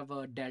both have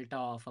a delta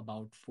of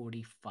about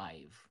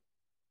 45,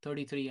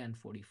 33 and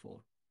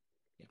 44.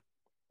 Yeah.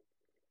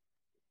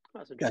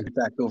 That's Got to interesting. get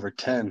back over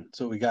 10.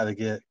 So we got to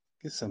get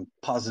some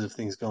positive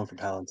things going for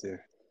Palantir.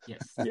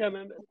 Yes. Yeah, I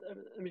mean,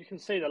 you can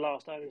see the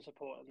last earnings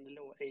report and the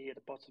little E at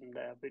the bottom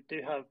there. We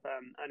do have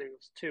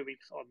earnings 2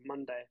 weeks on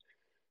Monday,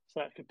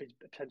 so that could be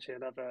potentially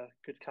another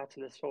good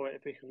catalyst for it.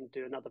 If we can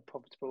do another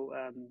profitable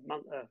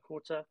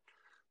quarter,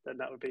 then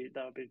that would be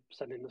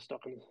sending the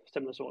stock in a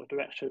similar sort of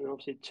direction. And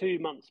obviously, 2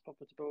 months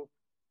profitable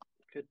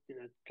could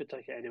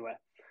take it anywhere.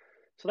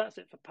 So that's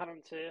it for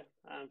Palantir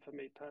and for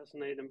me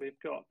personally. Then we've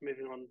got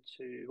moving on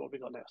to what we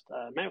got next.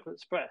 American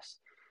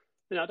Express.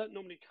 I don't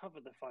normally cover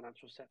the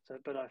financial sector,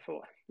 but I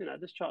thought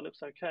this chart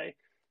looks okay.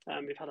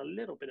 We've had a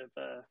little bit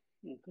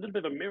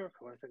of a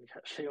miracle, I think,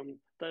 actually on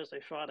Thursday,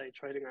 Friday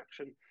trading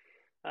action,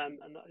 and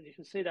you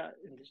can see that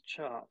in this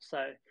chart.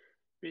 So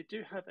we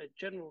do have a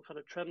general kind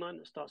of trend line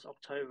that starts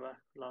October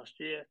last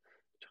year,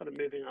 it's kind of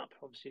moving up.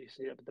 Obviously, you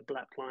see it with the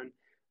black line,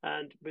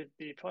 and with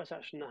the price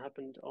action that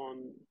happened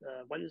on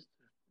Wednesday,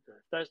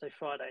 Thursday,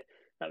 Friday,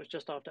 that was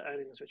just after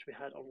earnings, which we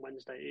had on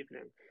Wednesday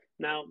evening.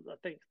 Now, I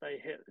think they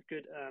hit a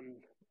good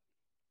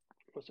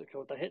what's it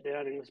called? They hit the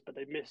earnings, but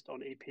they missed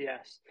on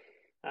EPS.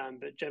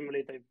 But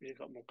generally, they've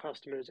got more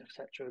customers,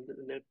 etc.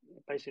 And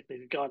basically,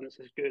 the guidance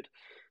is good.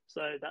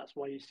 So that's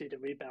why you see the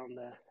rebound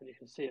there. And you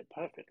can see it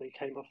perfectly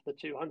came off the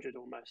 200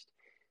 almost.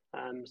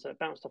 So it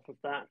bounced off of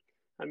that.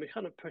 And we're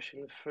kind of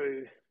pushing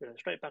through,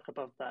 straight back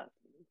above that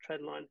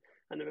trend line.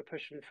 And then we're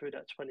pushing through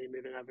that 20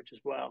 moving average as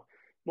well.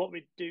 What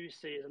we do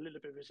see is a little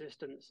bit of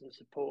resistance and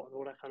support and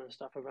all that kind of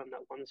stuff around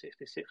that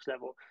 166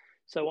 level.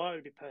 So I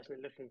would be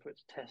personally looking for it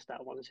to test that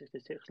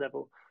 166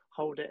 level,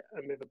 hold it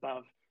and move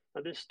above.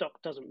 Now, this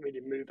stock doesn't really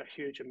move a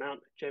huge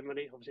amount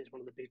generally. Obviously, it's one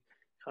of the big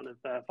kind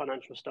of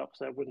financial stocks,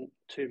 so it wouldn't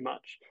too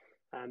much.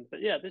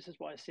 But yeah, this is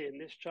what I see in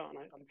this chart, and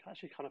I'm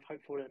actually kind of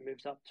hopeful that it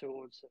moves up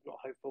towards, not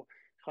hopeful,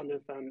 kind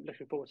of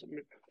looking forward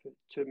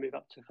to move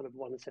up to kind of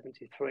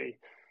 173.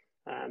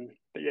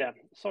 But yeah,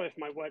 sorry for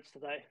my words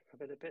today. I've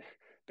been a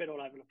bit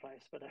all over the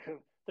place. But I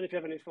don't know if you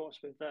have any thoughts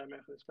with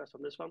American Express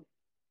on this one.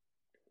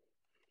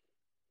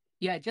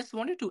 Yeah, I just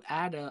wanted to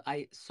add,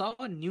 I saw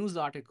a news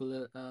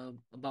article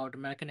about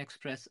American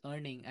Express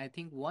earning. I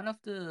think one of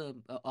the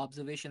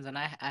observations, and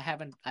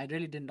I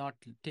really did not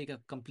take a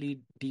complete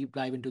deep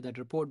dive into that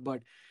report,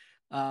 but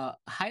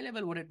high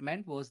level, what it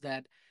meant was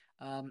that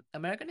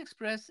American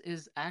Express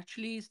is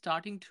actually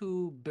starting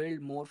to build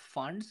more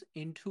funds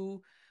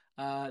into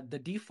the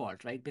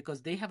default, right?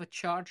 Because they have a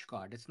charge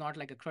card. It's not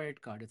like a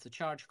credit card, it's a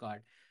charge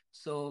card.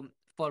 So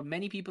for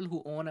many people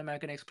who own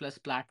American Express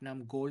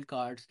Platinum Gold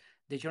cards,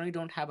 they generally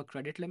don't have a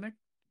credit limit.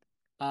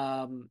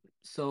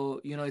 So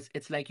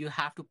it's like you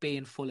have to pay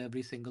in full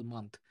every single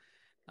month.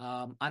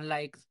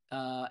 Unlike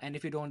and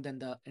if you don't, then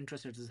the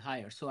interest rate is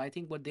higher. So I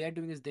think what they are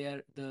doing is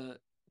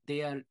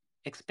they are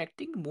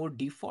expecting more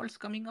defaults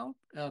coming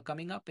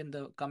up in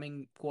the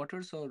coming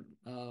quarters or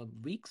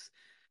weeks.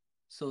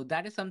 So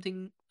that is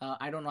something,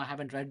 I don't know. I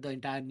haven't read the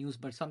entire news,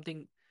 but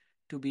something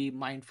to be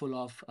mindful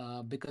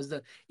of, because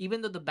the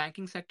even though the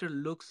banking sector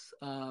looks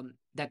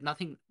that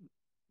nothing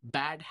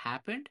bad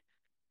happened,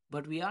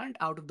 but we aren't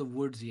out of the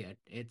woods yet.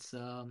 It's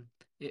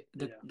Yeah,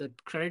 the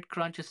credit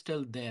crunch is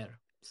still there.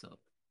 So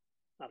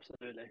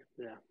absolutely.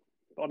 Yeah.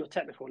 But on a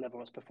technical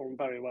level, it's performed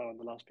very well in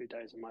the last few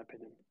days, in my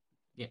opinion.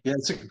 yeah. Yeah,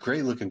 it's a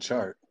great looking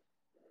chart.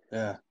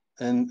 Yeah.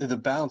 And the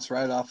bounce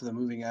right off of the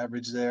moving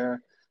average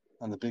there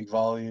on the big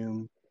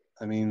volume.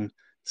 I mean,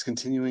 it's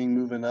continuing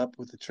moving up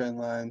with the trend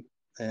line.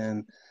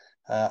 And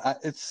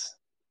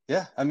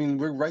yeah, I mean,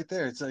 we're right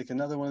there. It's like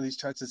another one of these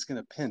charts that's going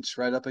to pinch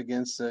right up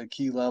against a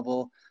key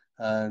level.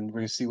 And we're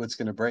going to see what's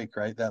going to break,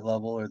 right? That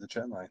level or the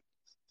trend line.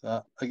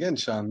 So, again,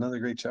 Sean, another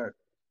great chart.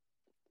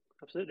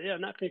 Absolutely. Yeah,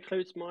 and that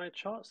concludes my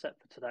chart set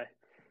for today.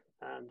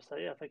 So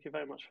yeah, thank you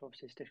very much for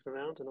obviously sticking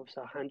around, and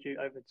obviously I'll hand you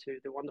over to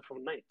the wonderful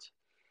Nate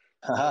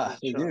for Haha, his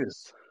thank you.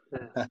 charts.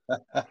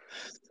 Yeah.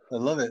 I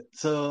love it.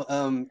 So,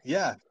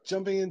 yeah,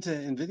 jumping into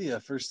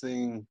NVIDIA first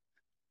thing,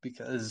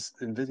 because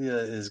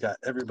NVIDIA has got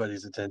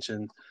everybody's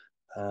attention.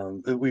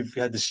 We've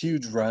had this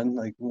huge run,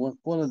 like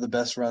one of the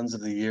best runs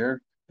of the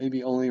year,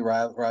 maybe only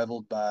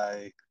rivaled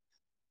by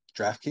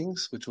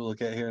DraftKings, which we'll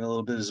look at here in a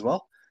little bit as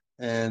well.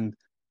 And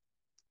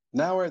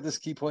now we're at this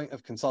key point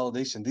of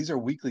consolidation. These are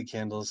weekly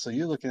candles, so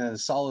you're looking at a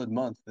solid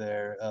month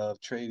there of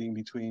trading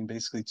between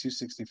basically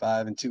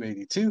 265 and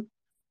 282.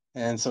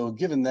 And so,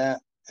 given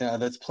that,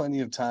 that's plenty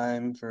of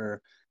time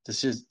for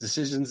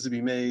decisions to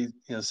be made.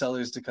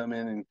 Sellers to come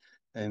in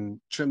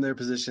and trim their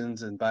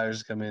positions, and buyers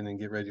to come in and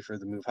get ready for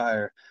the move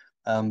higher.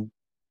 Um,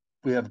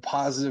 we have a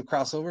positive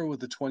crossover with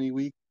the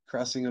 20-week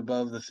crossing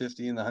above the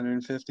 50 and the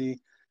 150,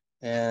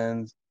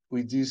 and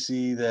we do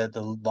see that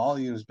the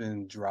volume's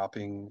been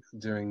dropping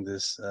during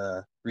this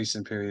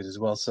recent period as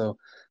well. So,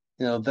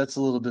 that's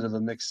a little bit of a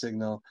mixed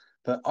signal.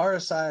 But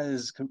RSI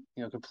is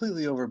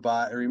completely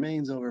overbought. It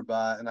remains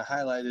overbought, and I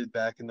highlighted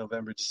back in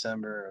November,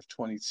 December of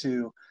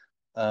 22,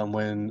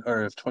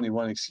 or of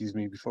 21, excuse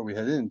me, before we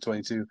head in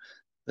 22,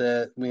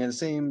 that we had the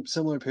same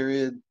similar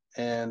period,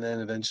 and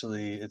then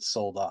eventually it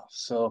sold off.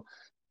 So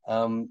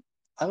um,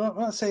 I'm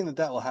not saying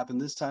that will happen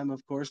this time.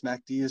 Of course,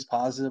 MACD is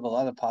positive, a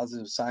lot of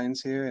positive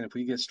signs here, and if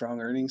we get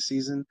strong earnings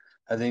season,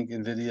 I think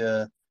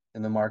Nvidia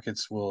and the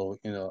markets will,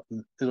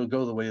 it'll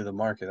go the way of the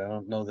market. I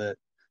don't know that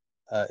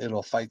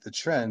it'll fight the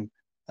trend.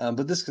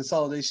 But this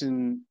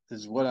consolidation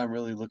is what I'm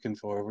really looking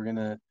for. We're going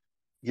to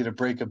get a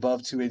break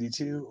above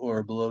 282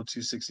 or below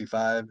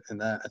 265,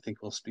 and that I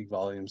think will speak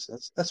volumes.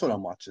 That's what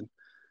I'm watching.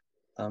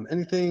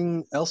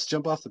 Anything else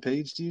jump off the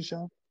page to you,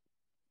 Sean?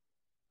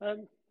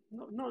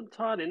 Not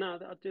entirely. No,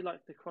 I do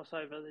like the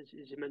crossover as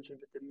you mentioned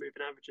with the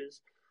moving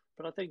averages,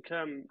 but I think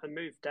a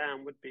move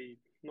down would be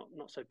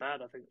not so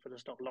bad. I think for the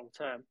stock long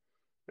term,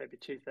 maybe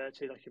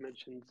 230, like you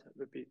mentioned,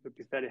 would be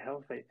fairly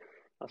healthy.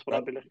 That's what Right.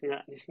 I'd be looking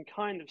at, and you can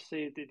kind of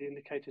see the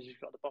indicators you've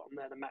got at the bottom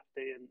there, the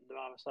MACD and the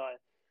RSI,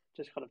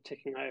 just kind of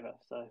ticking over.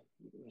 So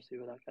we'll see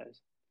where that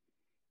goes.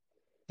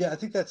 Yeah, I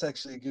think that's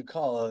actually a good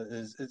call.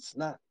 Is it's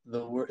not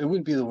it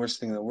wouldn't be the worst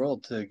thing in the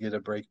world to get a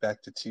break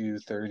back to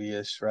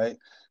 230-ish, right?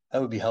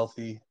 That would be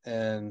healthy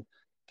and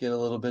get a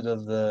little bit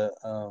of the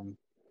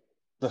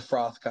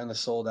froth kind of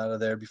sold out of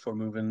there before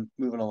moving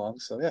along.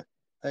 So yeah,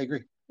 I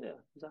agree. Yeah,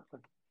 exactly.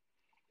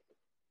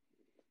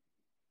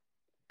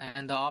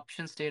 And the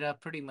options data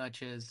pretty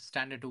much is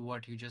standard to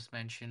what you just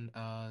mentioned.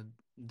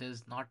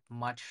 There's not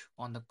much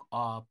on the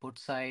put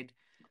side.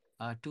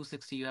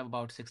 260, you have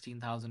about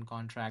 16,000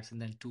 contracts,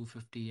 and then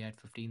 250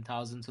 at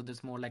 15,000. So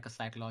there's more like a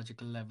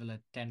psychological level at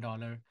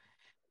 $10.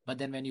 But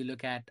then when you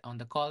look at on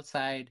the call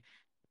side,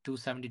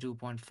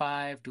 272.5,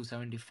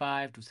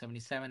 275,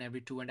 277,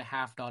 every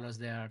 $2.50,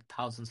 there are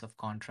thousands of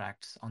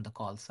contracts on the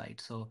call side.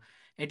 So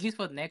at least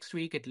for next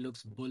week, it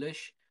looks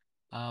bullish.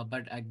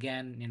 But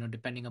again,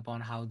 depending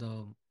upon how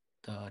the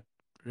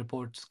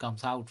reports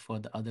comes out for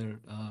the other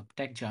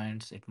tech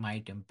giants, it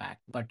might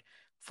impact. But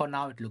for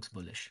now, it looks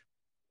bullish.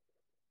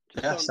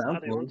 Just Yeah, on sounds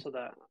adding on good. to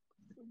that,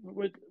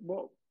 would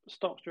what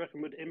stocks do you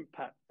reckon would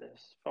impact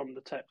this from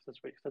the tech this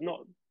week? They're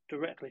not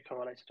directly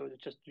correlated, or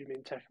it's just you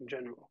mean tech in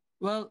general?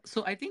 Well,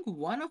 so I think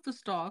one of the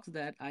stocks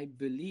that I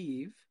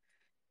believe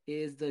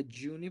is the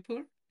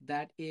Juniper.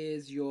 That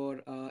is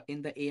your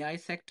in the AI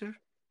sector.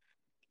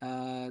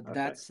 Okay.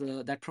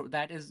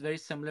 That is very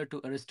similar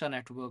to Arista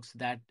Networks,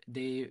 that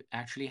they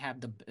actually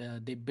have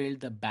they build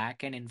the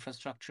back end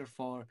infrastructure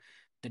for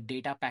the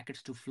data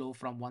packets to flow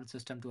from one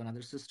system to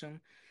another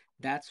system.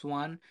 That's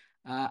one.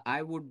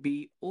 I would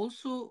be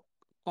also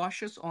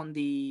cautious on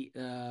the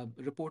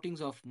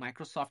reportings of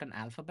Microsoft and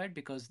Alphabet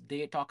because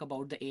they talk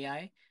about the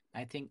AI.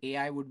 I think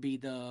AI would be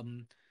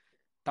the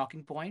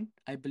talking point,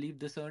 I believe,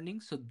 this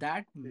earnings. So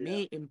that Yeah,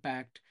 may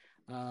impact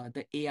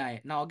the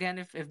AI. Now, again,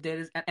 if there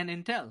is an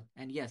Intel,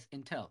 and yes,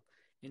 Intel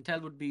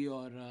would be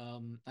your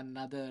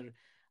another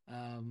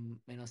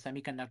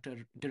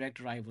semiconductor direct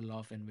rival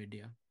of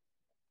Nvidia.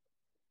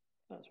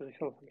 that's really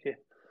cool. Thank you.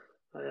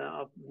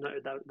 I've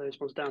noted those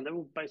ones down. They're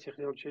all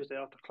basically on Tuesday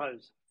after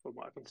close, from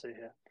what I can see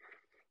here.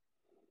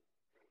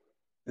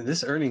 And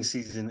this earnings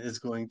season is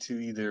going to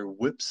either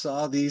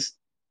whipsaw these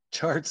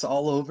charts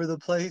all over the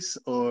place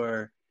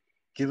or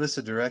give us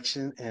a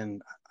direction.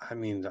 And I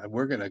mean,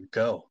 we're gonna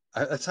go.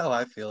 That's how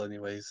I feel,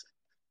 anyways.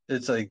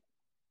 It's like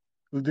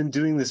we've been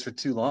doing this for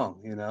too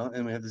long,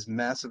 and we have this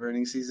massive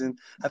earnings season.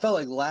 I felt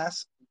like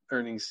last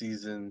earnings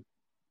season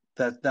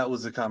that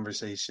was the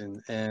conversation,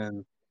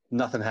 and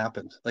nothing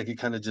happened. Like it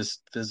kind of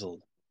just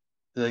fizzled.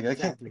 Like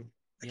Exactly.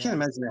 I can't Yeah.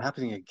 imagine it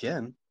happening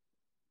again.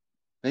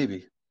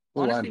 Maybe.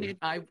 What do I Honestly, mean?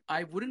 Nate,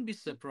 I wouldn't be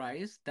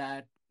surprised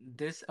that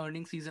this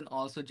earning season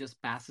also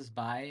just passes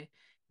by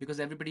because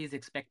everybody is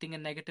expecting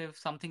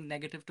something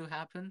negative to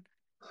happen.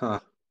 Huh.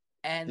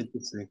 And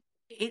Interesting.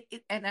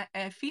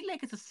 I feel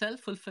like it's a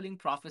self-fulfilling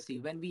prophecy.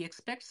 When we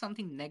expect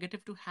something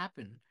negative to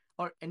happen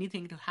or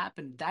anything to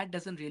happen, that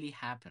doesn't really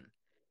happen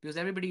because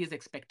everybody is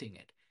expecting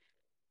it.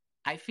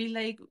 I feel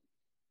like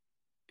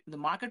the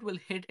market will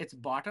hit its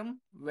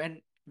bottom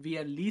when we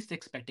are least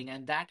expecting,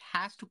 and that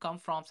has to come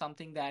from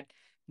something that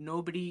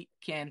nobody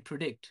can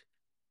predict.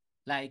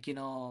 Like,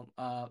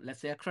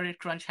 let's say a credit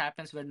crunch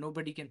happens where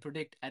nobody can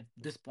predict at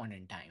this point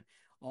in time,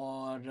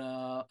 or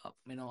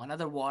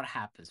another war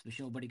happens which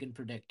nobody can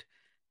predict.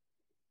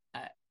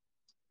 Uh,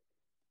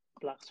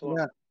 Black Swan.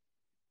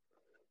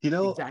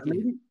 Yeah. exactly.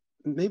 Maybe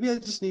maybe I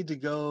just need to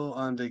go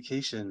on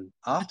vacation.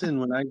 Often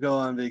when I go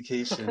on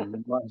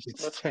vacation,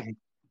 markets tank.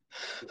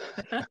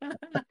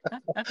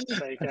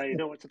 There you go. You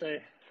know what to do.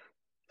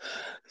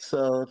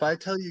 So if I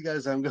tell you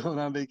guys I'm going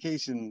on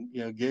vacation,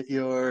 get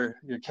your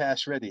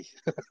cash ready.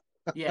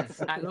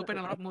 Yes, I'll open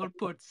a lot more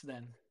puts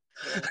then.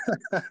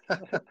 Yeah.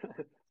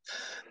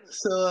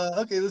 So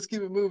okay, let's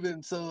keep it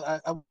moving. So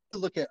I want to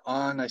look at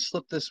ON. I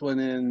slipped this one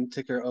in,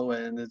 ticker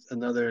ON. It's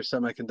another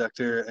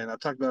semiconductor, and I've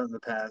talked about it in the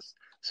past.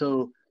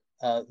 So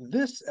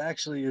this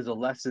actually is a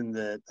lesson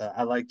that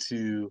I like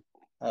to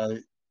uh,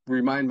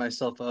 remind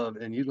myself of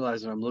and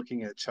utilize when I'm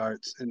looking at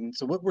charts. And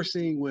so what we're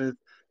seeing with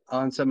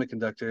ON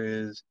Semiconductor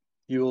is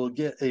you will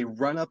get a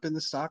run up in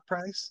the stock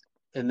price,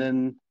 and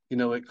then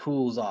it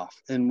cools off.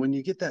 And when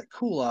you get that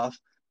cool off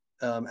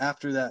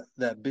after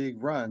that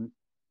big run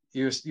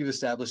you've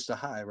established a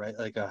high, right?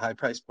 Like a high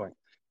price point.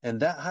 And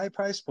that high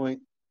price point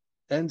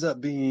ends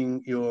up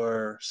being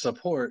your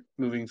support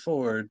moving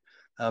forward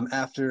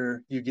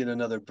after you get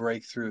another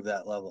breakthrough of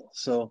that level.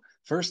 So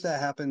first that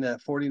happened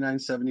at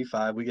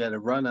 49.75. We got a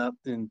run up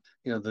and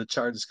the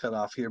chart is cut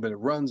off here, but it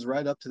runs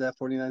right up to that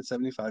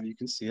 49.75. You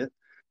can see it,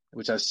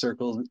 which I've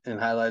circled and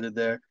highlighted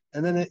there.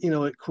 And then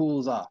it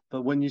cools off.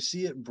 But when you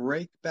see it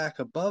break back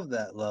above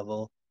that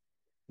level,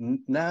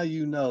 now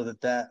you know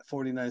that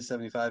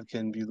 49.75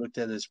 can be looked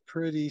at as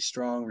pretty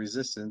strong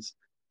resistance.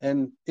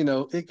 And,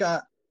 it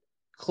got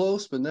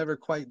close, but never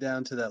quite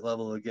down to that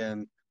level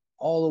again,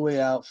 all the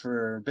way out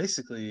for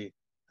basically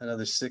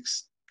another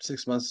six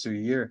months to a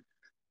year.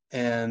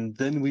 And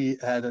then we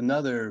had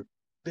another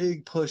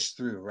big push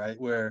through, right?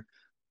 Where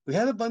we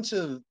had a bunch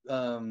of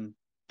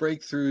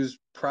breakthroughs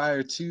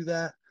prior to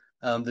that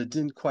that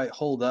didn't quite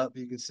hold up,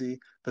 you can see.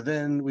 But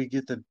then we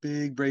get the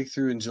big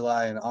breakthrough in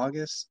July and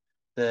August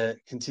that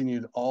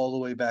continued all the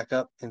way back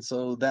up. And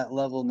so that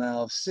level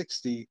now of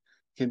 60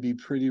 can be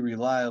pretty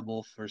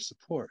reliable for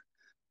support.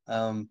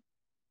 Um,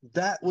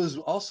 that was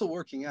also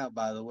working out,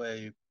 by the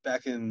way,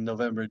 back in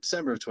November,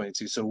 December of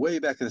 22. So way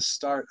back at the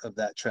start of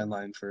that trend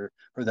line or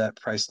that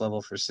price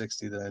level for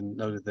 60 that I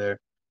noted there.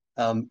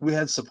 We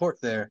had support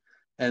there,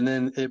 and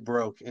then it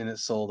broke and it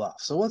sold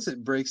off. So once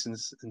it breaks and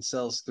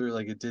sells through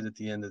like it did at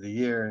the end of the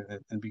year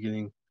and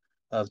beginning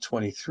of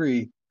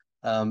 23,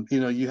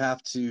 you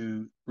have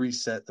to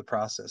reset the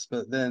process.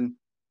 But then,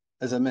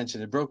 as I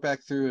mentioned, it broke back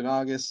through in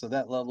August, so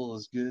that level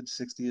is good.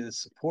 60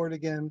 is support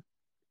again,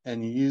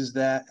 and you use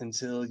that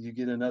until you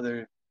get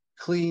another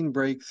clean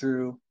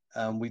breakthrough.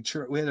 We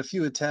had a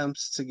few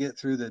attempts to get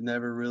through that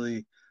never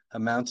really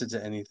amounted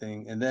to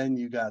anything, and then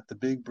you got the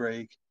big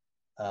break,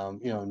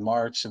 in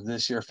March of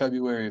this year,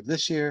 February of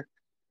this year,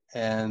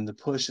 and the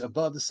push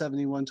above the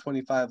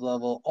 71.25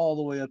 level all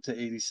the way up to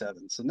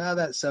 87. So now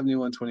that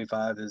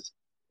 71.25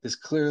 is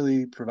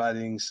clearly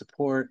providing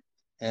support,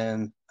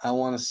 and I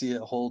want to see it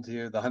hold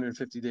here. The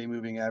 150-day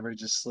moving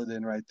average is slid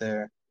in right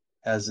there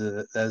as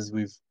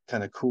we've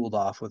kind of cooled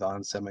off with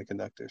ON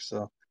Semiconductor.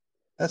 So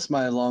that's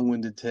my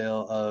long-winded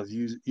tale of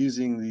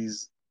using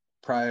these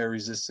prior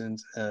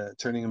resistance,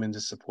 turning them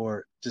into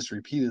support just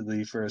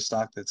repeatedly for a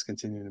stock that's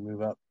continuing to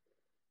move up.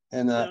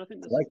 And I Yeah, I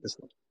think like this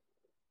one.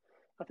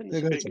 I think Yeah,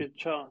 this go would be ahead, a Tim. good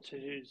chart to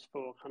use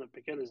for kind of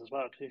beginners as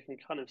well, because you can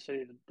kind of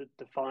see the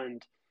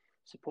defined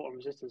support and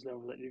resistance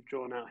level that you've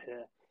drawn out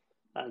here,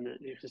 and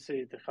you can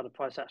see the kind of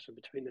price action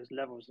between those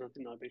levels. And I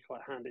think that'd be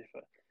quite handy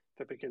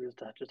for beginners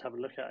to just have a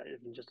look at it,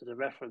 even just as a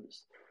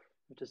reference,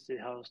 to see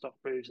how the stock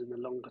moves in the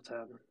longer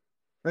term.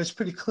 Right, it's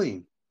pretty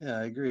clean. Yeah,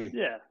 I agree.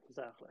 Yeah,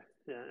 exactly.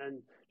 Yeah,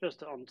 and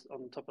just on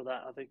top of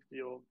that, I think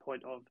your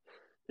point of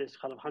this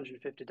kind of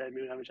 150-day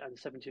moving average and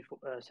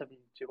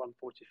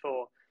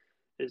 71.44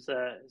 is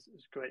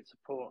great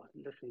support.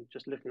 Looking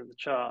at the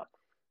chart,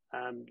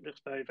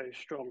 looks very very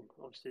strong.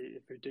 Obviously,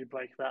 if we do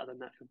break that, then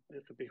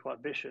it could be quite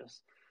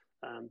vicious.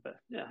 But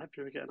yeah,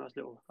 hopefully we get a nice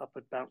little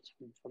upward bounce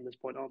from this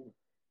point on,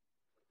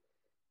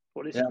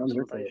 or at least Yeah, a I'm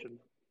here for it. consolidation.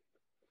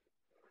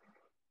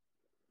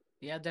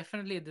 Yeah,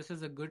 definitely. This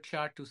is a good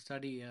chart to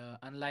study.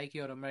 Unlike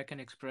your American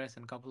Express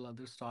and a couple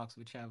other stocks,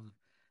 which have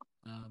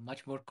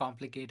much more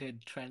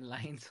complicated trend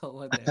lines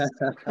over there.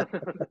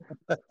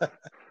 What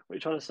are you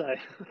trying to say?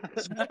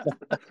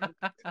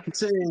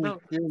 Considering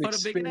So you're an for a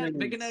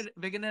experienced.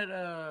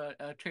 beginner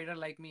trader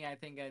like me, I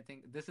think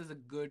this is a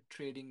good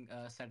trading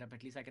setup.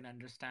 At least I can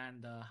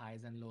understand the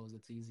highs and lows.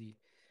 It's easy.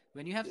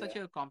 When you have such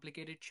Yeah. a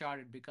complicated chart,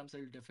 it becomes a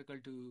little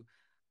difficult to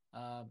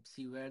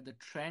see where the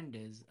trend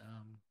is.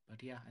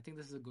 But yeah, I think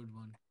this is a good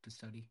one to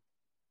study.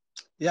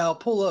 Yeah, I'll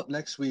pull up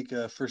next week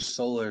First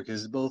Solar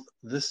because both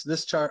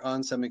this chart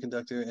on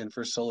semiconductor and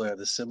First Solar have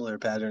a similar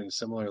pattern,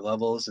 similar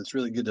levels. It's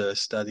really good to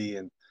study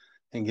and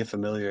get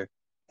familiar.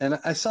 And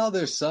I saw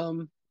there's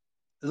some.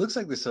 It looks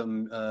like there's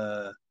some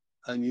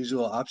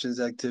unusual options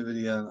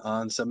activity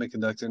on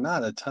semiconductor.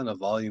 Not a ton of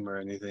volume or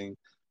anything,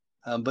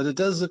 but it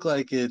does look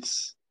like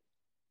it's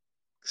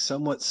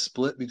somewhat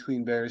split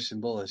between bearish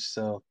and bullish.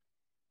 So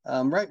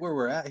right where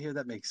we're at here,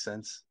 that makes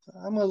sense.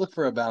 I'm gonna look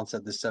for a bounce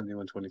at the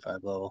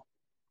 71.25 level.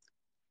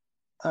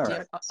 All Yeah,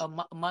 right. a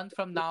month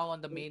from now on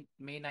the May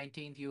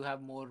 19th, you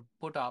have more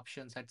put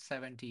options at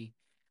 70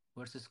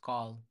 versus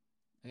call.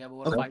 We have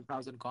over Okay.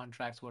 5,000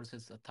 contracts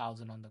versus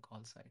 1,000 on the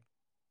call side.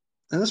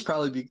 And this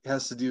probably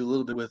has to do a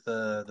little bit with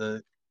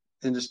the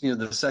industry,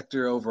 the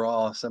sector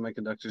overall,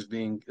 semiconductors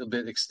being a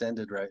bit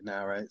extended right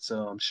now, right?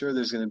 So I'm sure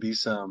there's going to be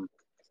some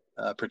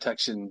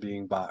protection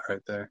being bought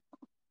right there.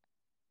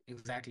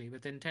 Exactly.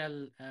 With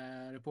Intel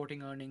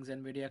reporting earnings,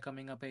 Nvidia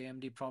coming up,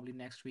 AMD probably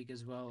next week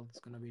as well. It's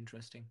going to be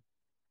interesting.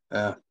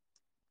 Yeah.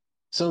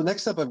 So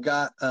next up, I've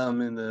got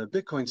in the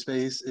Bitcoin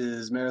space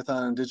is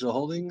Marathon Digital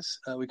Holdings.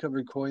 We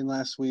covered Coin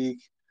last week.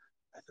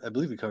 I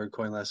believe we covered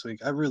Coin last week.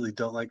 I really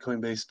don't like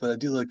Coinbase, but I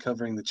do like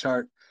covering the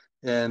chart.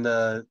 And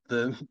the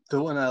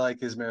one I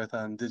like is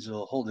Marathon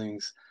Digital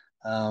Holdings.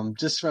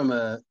 Just from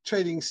a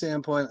trading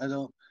standpoint, I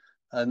don't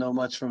know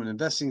much from an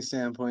investing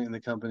standpoint in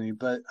the company,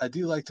 but I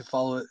do like to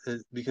follow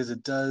it because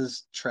it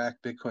does track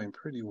Bitcoin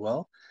pretty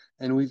well.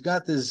 And we've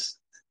got this,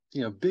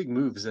 big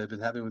moves that have been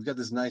happening. We've got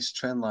this nice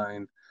trend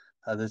line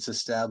that's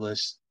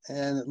established,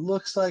 and it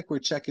looks like we're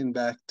checking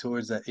back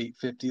towards that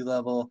 850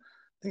 level.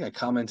 I think I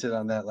commented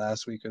on that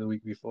last week or the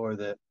week before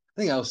that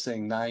I think I was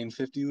saying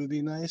 950 would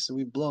be nice, and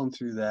we've blown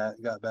through that,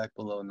 got back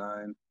below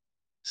 9.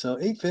 So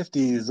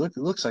 850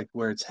 looks like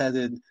where it's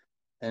headed,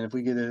 and if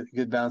we get a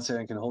good bounce there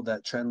and can hold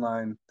that trend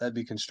line, that'd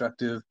be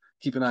constructive.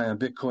 Keep an eye on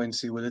Bitcoin,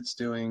 see what it's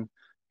doing.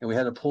 And we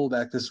had a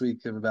pullback this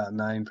week of about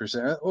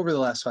 9%. Over the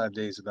last 5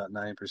 days, about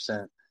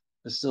 9%.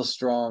 It's still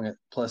strong at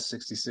plus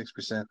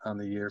 66% on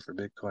the year for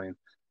Bitcoin.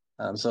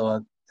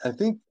 So I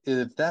think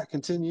if that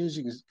continues,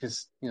 you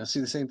can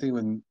see the same thing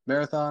with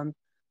Marathon.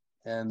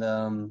 And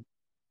the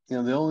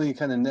only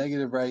kind of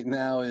negative right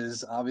now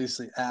is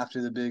obviously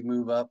after the big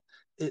move up,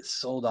 it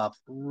sold off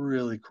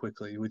really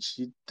quickly, which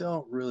you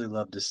don't really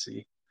love to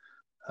see.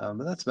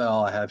 But that's about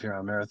all I have here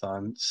on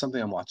Marathon.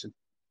 Something I'm watching.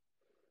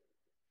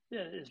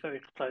 Yeah, it's very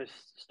close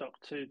stock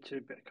to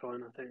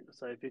Bitcoin, I think.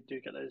 So if you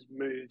do get those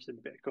moves in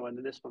Bitcoin,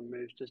 then this one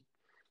moves just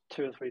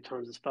 2 or 3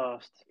 times as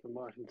fast, from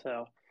what I can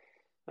tell,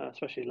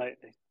 especially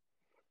lately.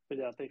 But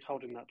yeah, I think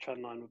holding that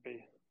trend line would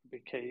be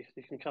key.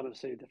 You can kind of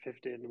see the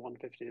 50 and the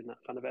 150 in that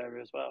kind of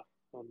area as well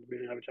on the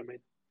moving average. I mean,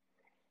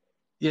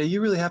 Yeah,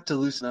 you really have to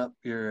loosen up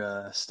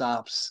your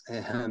stops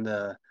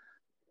and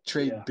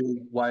trade yeah, big,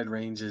 wide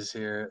ranges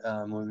here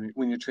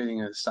when you're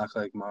trading a stock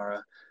like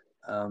Mara.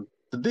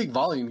 The big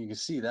volume, you can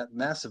see that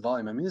massive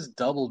volume. I mean, it's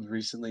doubled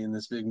recently in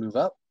this big move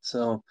up.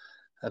 So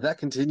if that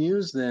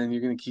continues, then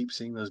you're going to keep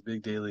seeing those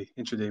big daily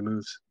intraday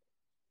moves.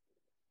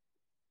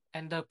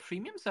 And the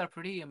premiums are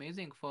pretty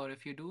amazing for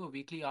if you do a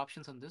weekly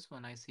options on this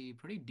one. I see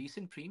pretty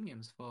decent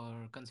premiums for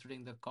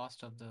considering the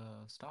cost of the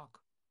stock.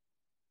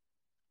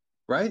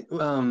 Right?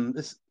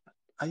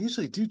 I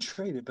usually do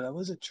trade it, but I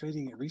wasn't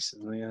trading it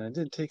recently, and I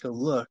did take a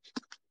look.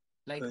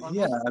 Like But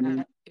yeah, almost I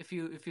mean, if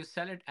you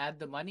sell it at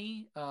the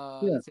money, yeah,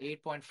 let's say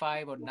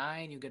 8.5 or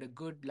 9, you get a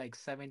good like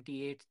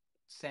 78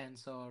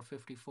 cents or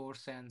 54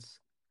 cents.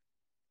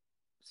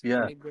 It's yeah,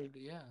 pretty good,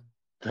 yeah.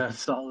 that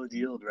solid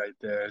yield right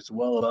there. It's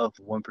well above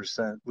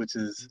 1%, which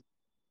is,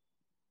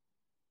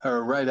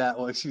 or right at,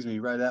 well, excuse me,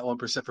 right at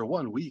 1% for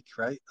 1 week,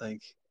 right?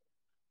 Like,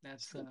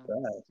 it's That's not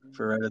bad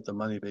for right at the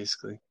money,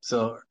 basically.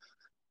 So,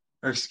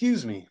 or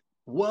excuse me,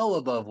 well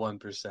above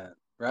 1%,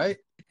 right?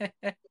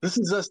 This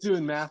is us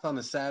doing math on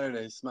a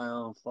Saturday. It's my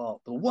own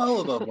fault, but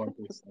well above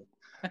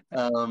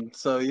 1%.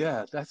 So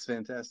yeah, that's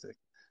fantastic.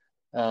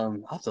 I'll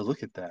have to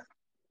look at that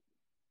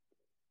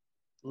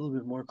a little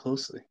bit more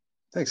closely.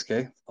 Thanks,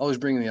 Kay. Always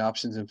bringing the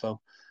options info.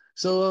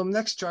 So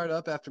next chart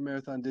up after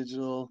Marathon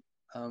Digital,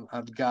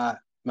 I've got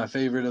my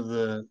favorite of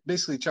the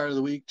basically chart of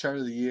the week, chart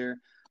of the year.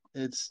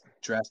 It's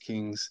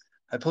DraftKings.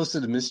 I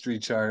posted a mystery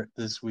chart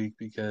this week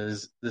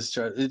because this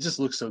chart it just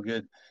looks so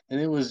good, and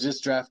it was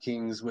just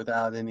DraftKings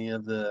without any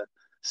of the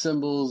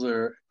symbols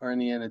or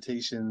any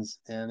annotations.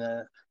 And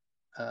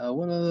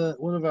one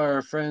of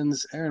our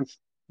friends, Aaron,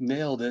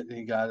 nailed it.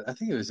 He got it. I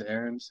think it was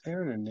Aaron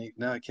or Nate.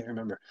 No, I can't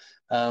remember.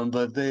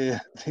 But they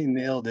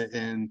nailed it.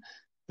 And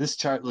this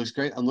chart looks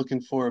great. I'm looking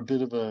for a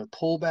bit of a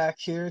pullback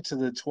here to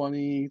the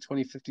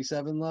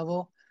 2057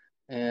 level,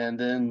 and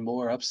then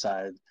more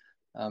upside.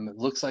 It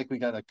looks like we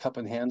got a cup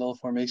and handle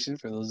formation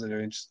for those that are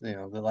interested.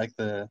 They like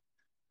the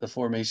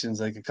formations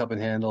like a cup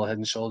and handle, head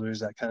and shoulders,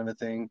 that kind of a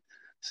thing.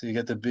 So you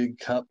get the big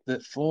cup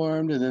that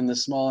formed, and then the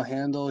small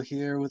handle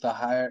here with a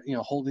higher,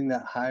 holding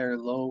that higher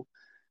low.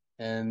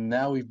 And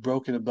now we've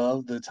broken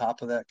above the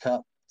top of that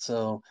cup.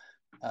 So,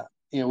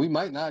 we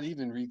might not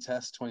even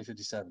retest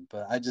 2057,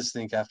 but I just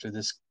think after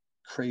this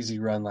crazy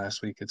run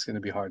last week, it's going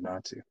to be hard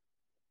not to.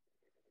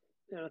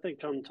 yeah. I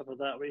think on top of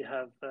that, we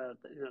have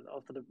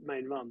after the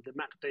main run, the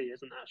MACD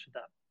isn't actually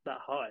that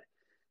high.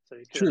 So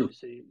you could True. actually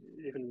see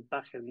even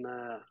back in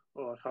I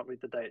can't read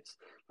the dates,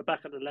 but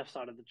back at the left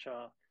side of the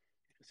chart,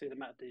 you can see the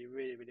MACD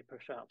really really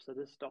push up. So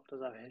this stock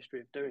does have a history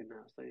of doing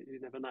that. So you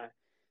never know.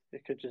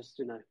 It could just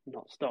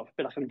not stop. A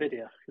bit like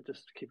Nvidia, it could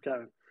just keep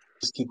going.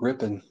 Just keep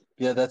ripping.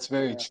 Yeah, that's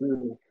very Yeah.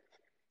 true.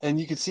 And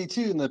you could see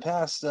too in the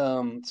past,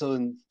 so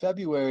in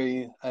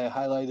February, I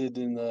highlighted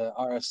in the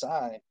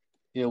RSI,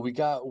 we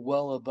got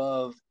well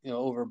above,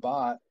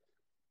 overbought,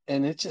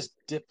 and it just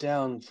dipped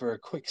down for a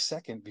quick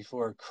second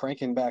before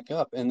cranking back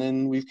up. And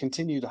then we've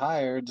continued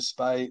higher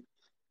despite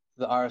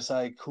the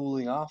RSI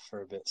cooling off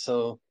for a bit.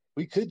 So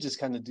we could just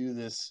kind of do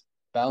this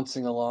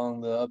bouncing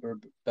along the upper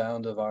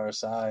bound of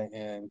RSI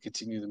and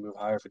continue to move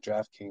higher for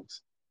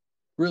DraftKings.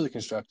 Really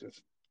constructive.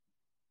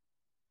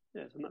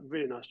 Yeah, it's a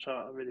really nice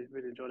chart. I really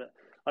enjoyed it.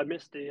 I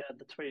missed the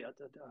tweet I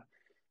did,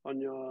 on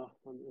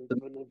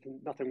when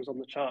nothing was on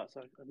the chart,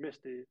 so I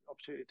missed the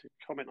opportunity to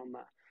comment on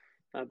that.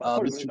 But I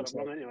probably would This have got it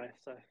week's wrong anyway.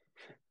 So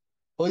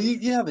well,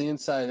 you have the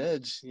inside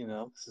edge,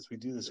 since we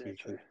do this yeah,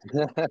 weekly.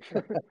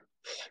 true.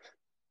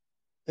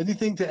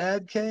 Anything to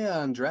add, Kay,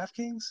 on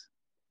DraftKings?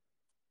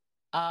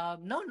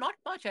 No, not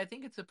much. I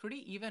think it's a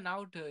pretty even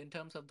out in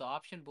terms of the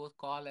option, both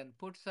call and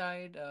put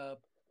side.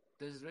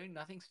 There's really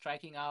nothing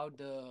striking out.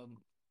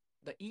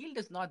 The yield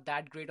is not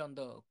that great on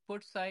the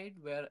put side,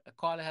 where a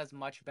call has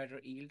much better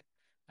yield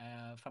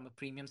from a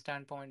premium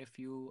standpoint if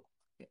you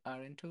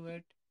are into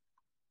it.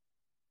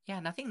 Yeah,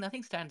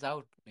 nothing stands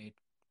out, mate,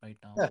 right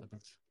now Yeah, for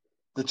this.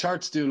 the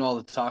chart's doing all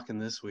the talking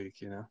this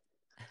week.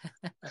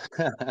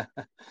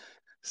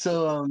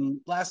 So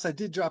last I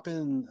did drop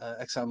in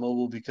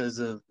ExxonMobil because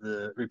of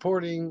the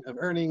reporting of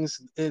earnings.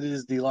 It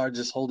is the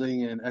largest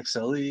holding in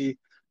XLE,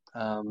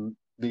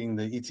 being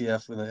the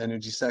ETF for the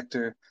energy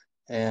sector,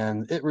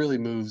 and it really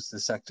moves the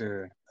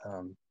sector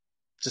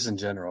just in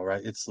general,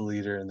 right? It's the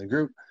leader in the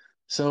group.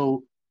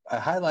 So I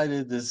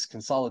highlighted this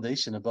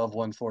consolidation above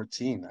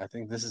 114. I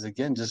think this is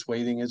again just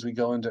waiting as we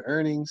go into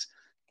earnings.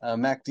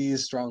 MACD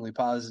is strongly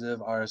positive,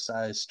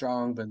 RSI is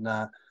strong but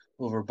not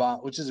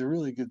overbought, which is a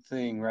really good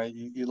thing, right?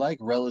 You like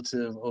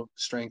relative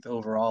strength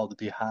overall to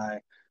be high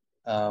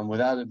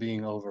without it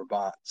being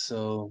overbought.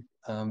 So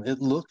it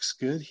looks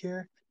good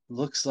here.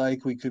 Looks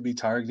like we could be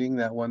targeting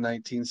that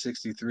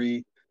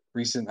 119.63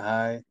 recent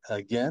high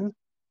again.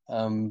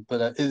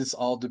 But it is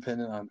all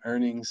dependent on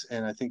earnings.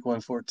 And I think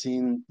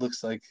 114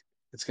 looks like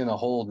it's going to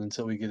hold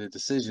until we get a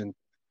decision.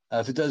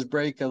 If it does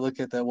break, I look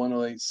at that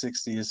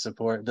 108.60 as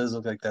support. It does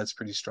look like that's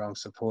pretty strong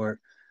support.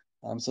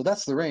 So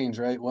that's the range,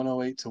 right?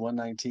 108 to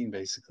 119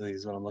 basically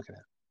is what I'm looking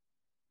at.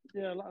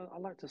 Yeah, I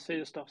like to see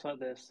the stuff like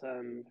this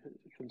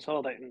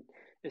consolidating.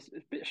 It's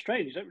a bit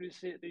strange. You don't really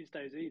see it these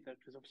days either,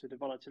 because obviously the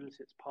volatility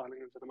it's piling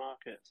into the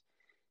markets.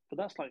 But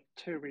that's like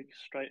 2 weeks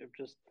straight of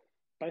just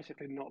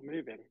basically not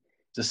moving.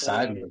 Just So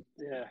sideways.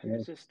 yeah, Yeah.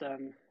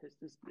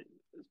 it's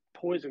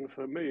poising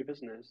for a move,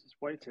 isn't it? It's just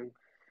waiting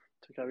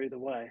to go either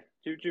way.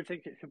 Do you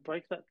think it could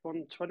break that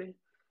 120?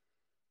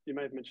 You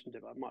may have mentioned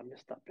it, but I might have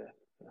missed that bit.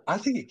 I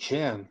think it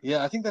can.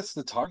 Yeah, I think that's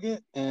the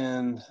target.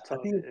 And I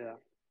Target, think, yeah.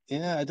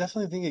 yeah, I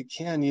definitely think it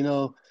can.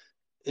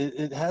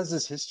 It has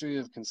this history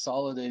of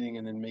consolidating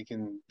and then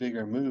making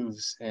bigger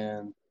moves.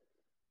 And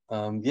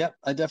yep,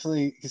 I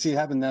definitely can see it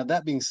happen. Now,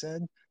 that being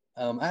said,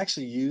 I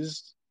actually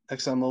used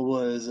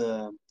ExxonMobil as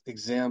a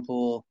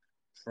example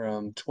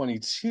from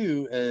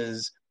 22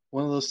 as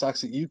one of those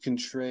stocks that you can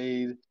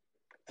trade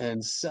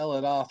and sell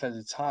it off at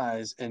its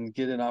highs and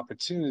get an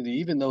opportunity,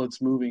 even though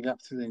it's moving up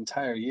through the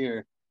entire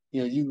year.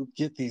 You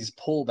get these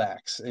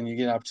pullbacks and you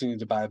get an opportunity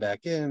to buy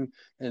back in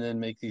and then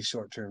make these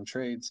short-term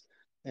trades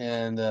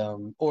and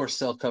or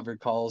sell covered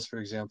calls, for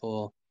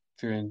example,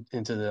 if you're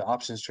into the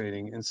options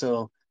trading. And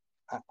so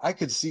I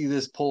could see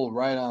this pull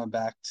right on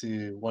back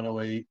to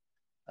 108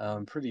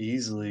 pretty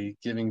easily,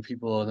 giving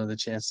people another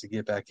chance to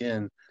get back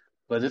in.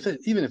 But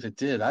even if it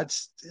did, I'd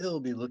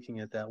still be looking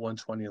at that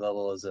 120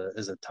 level as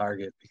a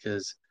target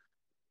because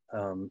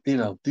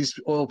these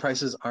oil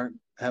prices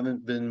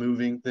haven't been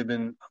moving. They've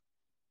been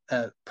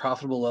at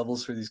profitable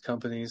levels for these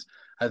companies.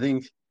 I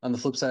think on the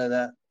flip side of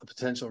that, a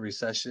potential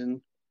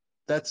recession,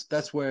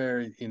 that's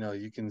where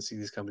you can see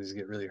these companies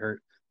get really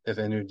hurt if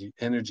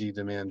energy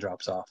demand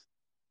drops off.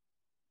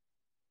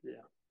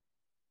 Yeah.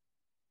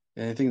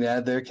 Anything to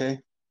add there, Kay?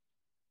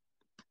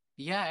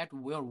 Yeah,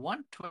 we're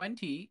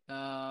 120.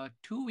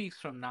 2 weeks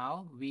from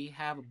now, we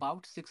have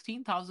about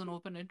 16,000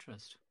 open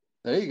interest.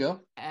 There you go.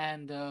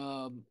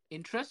 And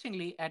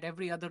interestingly, at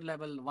every other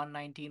level,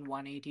 119,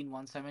 118,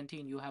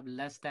 117, you have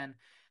less than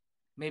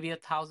maybe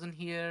 1,000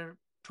 here,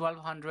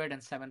 1,200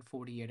 and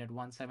 748 at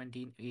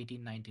 117,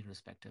 18, 19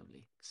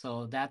 respectively.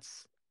 So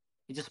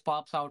it just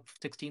pops out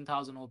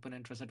 16,000 open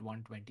interest at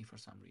 120 for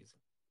some reason.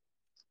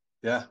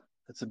 Yeah,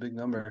 that's a big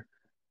number.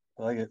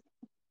 I like it.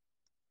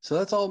 So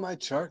that's all my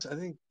charts. I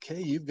think,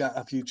 Kay, you've got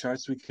a few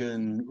charts we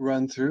can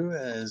run through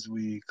as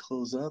we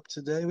close up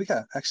today. We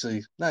got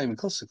actually not even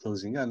close to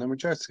closing. Got a number of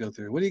charts to go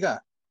through. What do you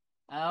got?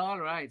 All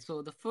right.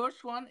 So the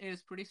first one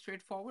is pretty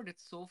straightforward.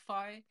 It's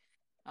SoFi.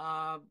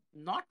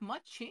 Not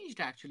much changed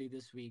actually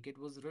this week. It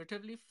was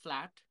relatively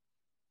flat.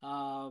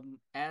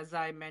 As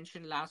I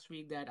mentioned last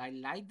week, that I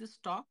like the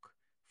stock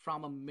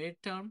from a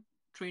midterm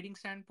trading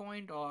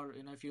standpoint, or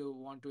if you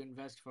want to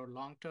invest for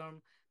long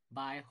term,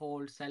 buy,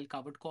 hold, sell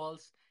covered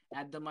calls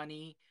at the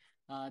money,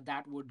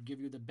 that would give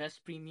you the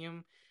best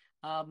premium.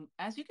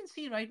 As you can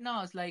see right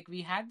now, it's like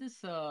we had this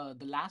the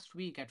last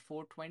week at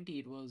 420.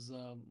 It was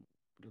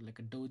like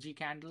a doji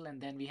candle,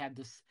 and then we had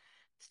this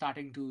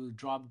starting to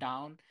drop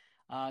down.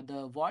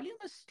 The volume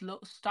is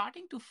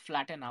starting to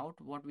flatten out.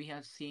 What we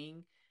have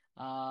seen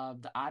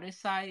The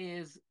RSI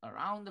is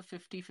around the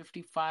 50,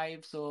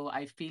 55. So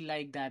I feel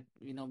like that,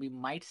 we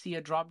might see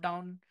a drop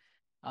down.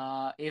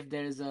 If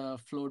there is a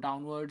flow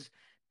downwards,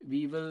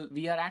 we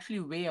are actually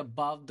way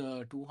above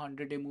the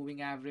 200-day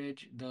moving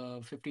average.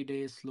 The 50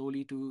 days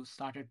slowly to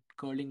started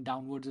curling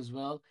downwards as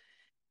well.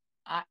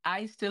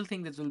 I still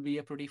think this will be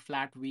a pretty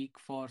flat week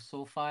for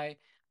SoFi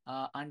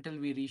until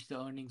we reach the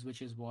earnings,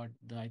 which is what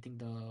I think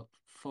the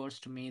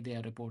 1st May they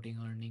are reporting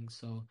earnings.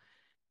 So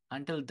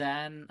until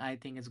then, I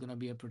think it's going to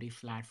be a pretty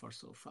flat for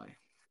SoFi.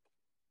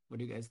 What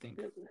do you guys think?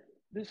 Yeah,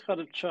 this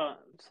kind of chart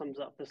sums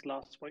up this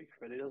last week,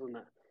 really, doesn't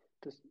it?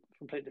 Just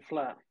completely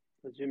flat,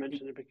 as you E-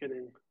 mentioned at the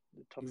beginning,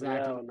 the top of the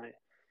hour, Exactly. Nate.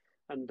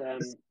 And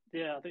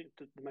yeah, I think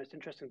the most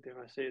interesting thing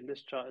I see in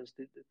this chart is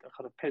the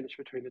kind of pinch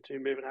between the two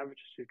moving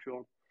averages you've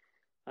drawn.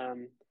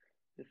 Um,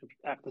 it could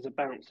act as a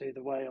bounce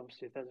either way.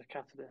 Obviously, if there's a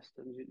catalyst,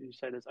 and you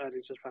say there's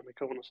earnings just around the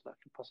corner, so that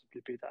could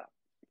possibly be that.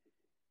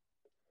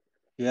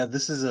 Yeah,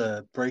 this is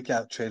a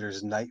breakout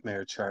trader's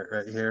nightmare chart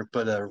right here,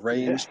 but a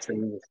Yeah, range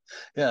trader,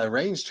 yeah, a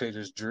range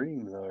trader's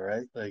dream though,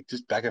 right? Like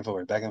just back and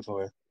forth, back and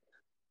forth.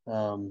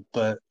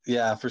 But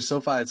yeah, for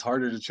SoFi, it's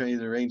harder to trade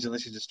the range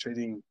unless you're just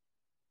trading.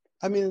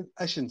 I mean,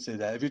 I shouldn't say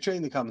that. If you're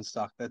trading the common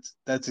stock,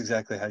 that's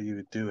exactly how you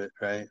would do it,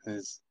 right?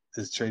 Is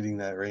trading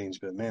that range.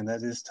 But man,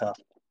 that is tough.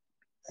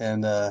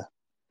 And I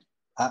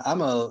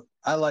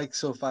like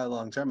SoFi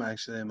long term. I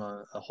actually am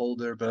a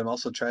holder, but I'm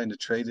also trying to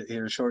trade it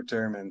here short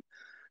term. And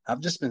I've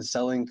just been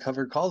selling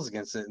covered calls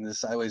against it in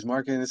this sideways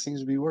market, and it seems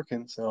to be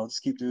working. So I'll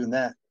just keep doing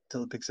that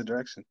till it picks a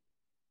direction.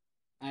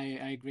 I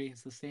agree.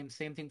 It's the same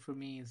thing for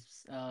me.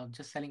 Is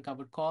just selling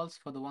covered calls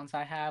for the ones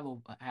I have,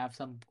 or I have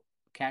some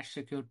cash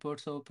secured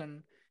puts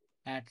open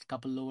at a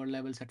couple lower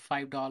levels at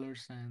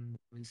 $5, and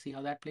we'll see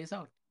how that plays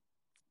out.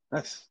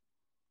 Nice.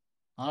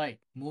 All right,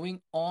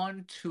 moving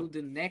on to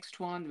the next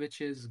one,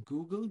 which is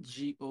Google,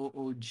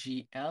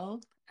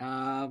 Googl.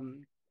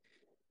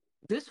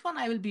 This one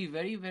I will be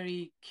very,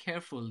 very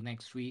careful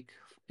next week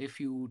if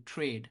you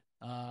trade.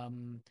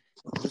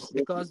 Just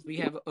because we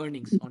have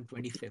earnings on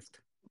 25th.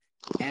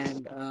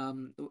 And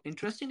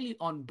interestingly,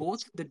 on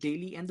both the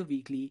daily and the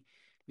weekly,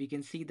 we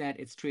can see that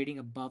it's trading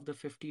above the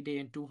 50-day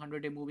and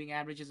 200-day moving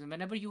averages. And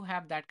whenever you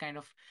have that kind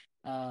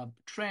of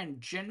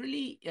trend,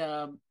 generally,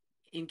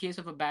 in case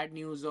of a bad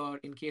news or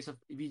in case of,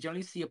 we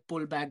generally see a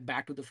pullback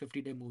back to the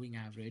 50-day moving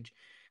average.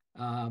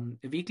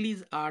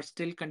 Weeklies are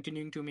still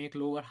continuing to make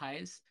lower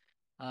highs.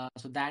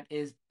 So that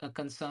is a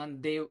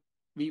concern.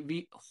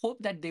 We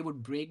hope that they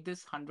would break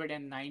this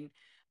 109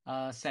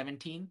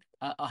 17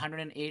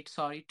 108,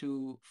 sorry,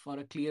 to for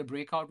a clear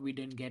breakout. We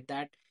didn't get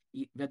that,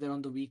 whether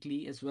on the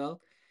weekly as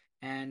well.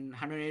 And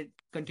 108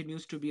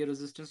 continues to be a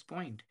resistance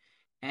point.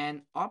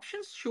 And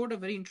options showed a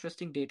very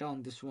interesting data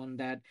on this one,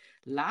 that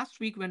last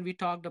week when we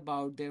talked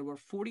about, there were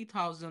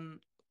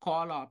 40,000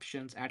 call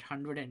options at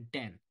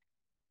 110.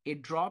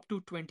 It dropped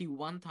to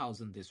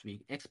 21,000 this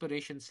week.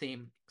 Expiration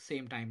same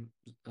time,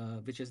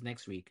 which is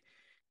next week.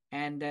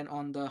 And then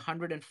on the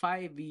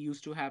 105, we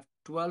used to have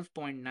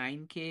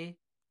 12.9K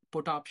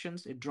put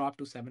options. It dropped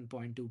to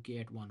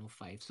 7.2K at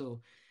 105.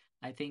 So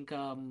I think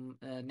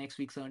next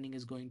week's earning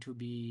is going to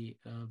be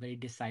very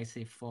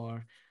decisive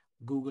for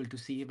Google to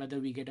see whether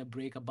we get a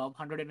break above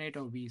 108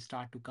 or we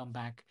start to come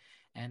back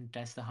and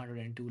test the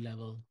 102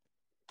 level.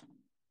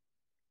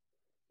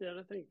 yeah. And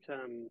I think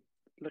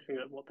looking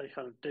at what they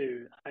kind of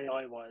do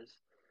AI wise,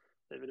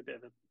 they've been a bit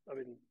of a. I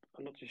mean,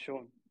 I'm not too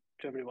sure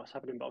generally what's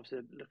happening, but obviously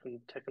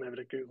looking taking over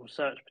the Google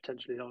search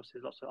potentially.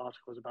 Obviously, lots of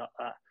articles about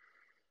that.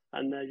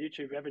 And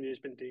YouTube revenue has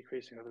been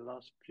decreasing over the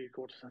last few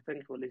quarters, I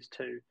think, or at least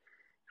 2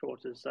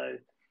 quarters. So,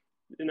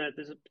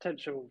 there's a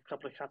potential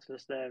couple of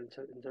catalysts there in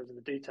terms of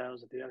the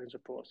details of the earnings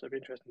report. So it'll be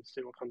interesting to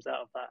see what comes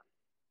out of that.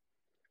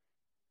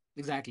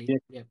 Exactly. Yeah.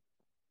 Yeah.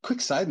 Quick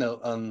side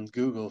note on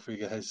Google for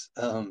you guys.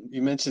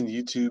 You mentioned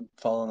YouTube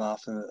falling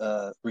off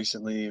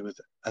recently with,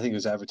 I think it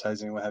was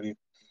advertising or what have you.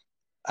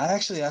 I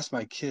actually asked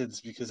my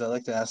kids because I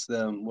like to ask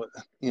them what,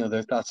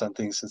 their thoughts on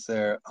things since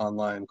they're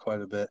online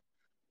quite a bit.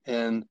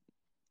 And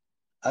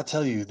I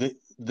tell you,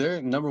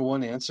 their number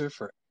one answer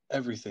for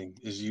everything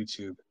is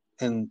YouTube.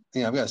 And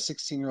I've got a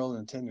 16-year-old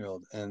and a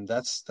 10-year-old, and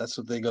that's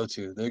what they go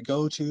to. Their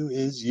go-to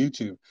is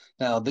YouTube.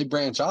 Now they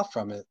branch off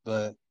from it,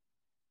 but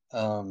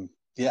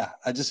yeah,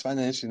 I just find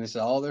that interesting. They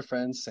said all their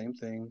friends, same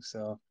thing.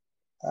 So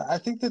I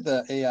think that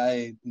the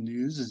AI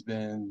news has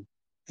been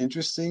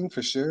interesting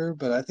for sure,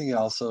 but I think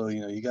also,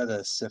 you got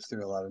to sift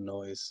through a lot of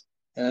noise.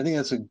 And I think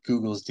that's what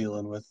Google's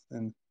dealing with.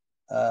 And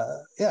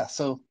yeah,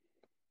 so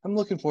I'm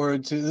looking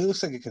forward to it.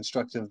 Looks like a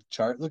constructive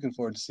chart. Looking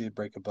forward to see it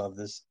break above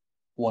this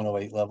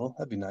 108 level.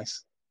 That'd be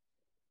nice.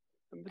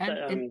 And with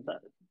And that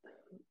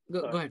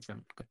go sorry, ahead,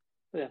 Sean.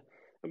 yeah,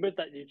 and with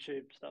that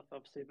YouTube stuff,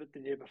 obviously, with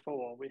the year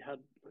before we had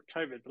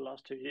COVID for the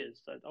last 2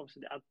 years, so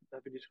obviously the ad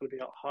revenue is going to be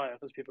a lot higher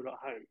because people are at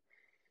home.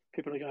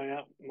 People are going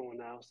out more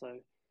now, so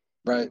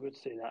we Right, would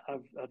see that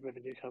ad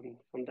revenue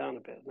come down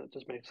a bit, and that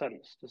just makes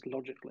sense, just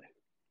logically.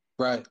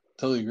 right.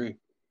 Totally agree.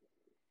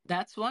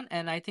 That's one.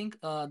 And I think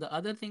the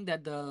other thing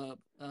that the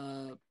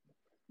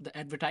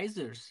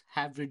advertisers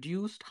have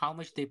reduced how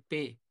much they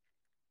pay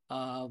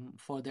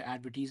for their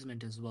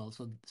advertisement as well.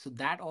 So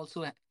that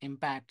also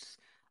impacts,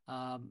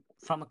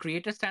 from a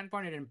creator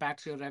standpoint, it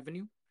impacts your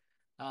revenue.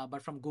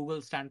 But from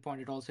Google's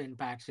standpoint, it also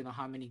impacts,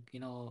 how many,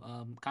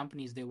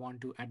 companies they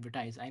want to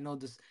advertise. I know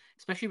this,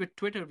 especially with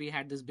Twitter, we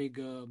had this big,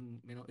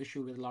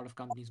 issue with a lot of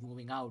companies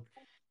moving out.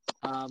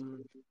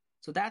 Um,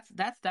 so that's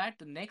that.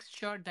 The next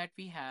chart that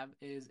we have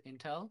is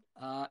Intel.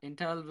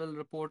 Intel will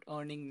report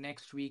earning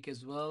next week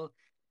as well.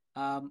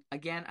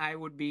 Again, I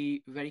would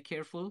be very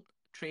careful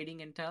trading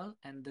Intel,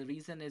 and the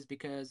reason is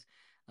because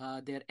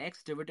their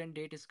ex-dividend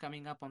date is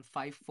coming up on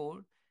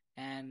 5/4,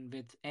 and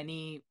with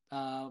any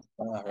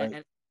Right.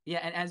 and yeah,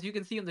 and as you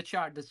can see on the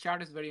chart, this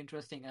chart is very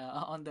interesting.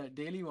 On the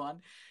daily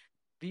one,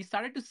 we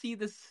started to see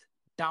this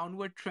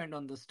downward trend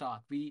on the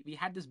stock. We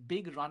had this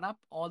big run up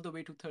all the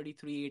way to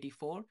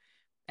 33.84,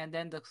 and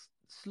then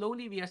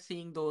slowly we are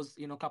seeing those,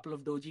 couple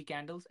of doji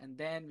candles, and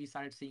then we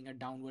started seeing a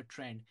downward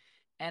trend.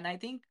 And I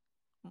think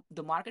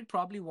the market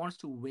probably wants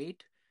to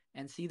wait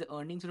and see the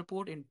earnings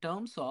report in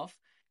terms of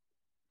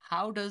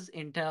what has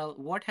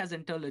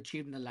Intel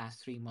achieved in the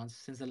last 3 months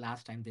since the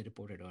last time they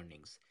reported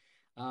earnings.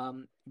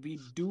 We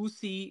do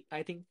see,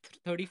 I think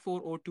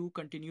 3402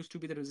 continues to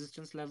be the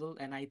resistance level,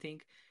 and I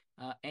think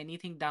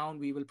anything down,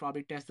 we will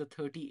probably test the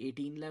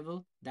 3018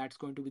 level. That's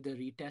going to be the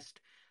retest.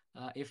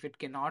 If it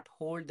cannot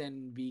hold,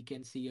 then we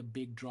can see a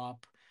big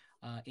drop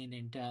in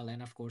Intel,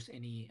 and of course,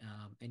 any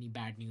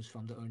bad news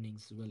from the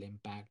earnings will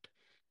impact.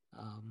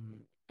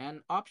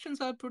 And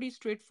options are pretty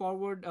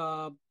straightforward,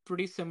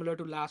 pretty similar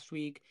to last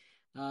week.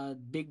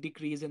 Big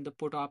decrease in the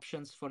put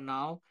options for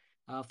now,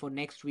 for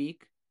next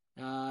week,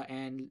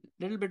 and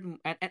little bit.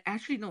 And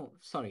actually, no,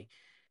 sorry.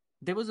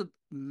 There was a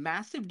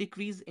massive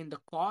decrease in the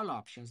call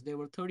options. There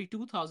were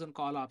 32,000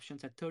 call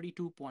options at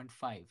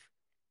 32.5.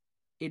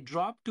 It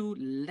dropped to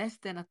less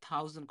than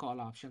 1,000 call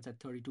options at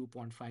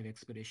 32.5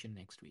 expiration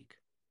next week.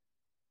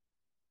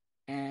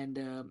 And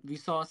we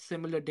saw a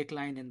similar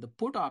decline in the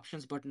put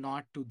options, but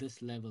not to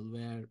this level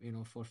where,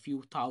 for a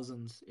few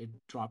thousands, it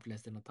dropped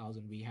less than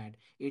 1,000. We had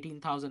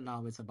 18,000,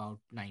 now it's about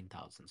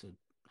 9,000. So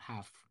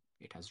half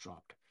it has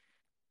dropped.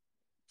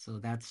 So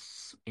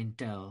that's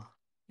Intel.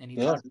 Any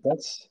Yeah, thoughts?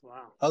 that's.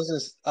 Wow. I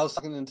was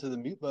talking into the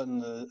mute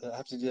button. I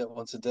have to do that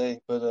once a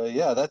day, but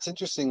yeah, that's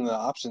interesting. The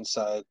option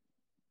side.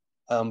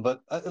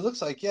 But it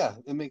looks like, yeah,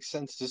 it makes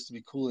sense just to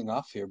be cooling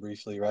off here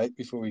briefly, right,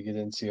 before we get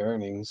into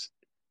earnings.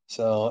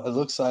 So it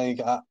looks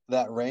like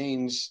that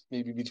range,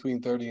 maybe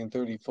between 30 and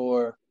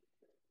 34,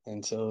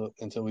 until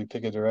we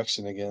pick a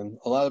direction again.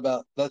 A lot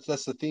about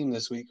that's the theme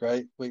this week,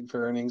 right? Waiting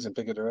for earnings and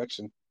pick a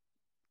direction.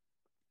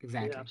 Yeah,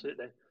 Exactly.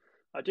 absolutely.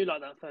 I do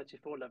like that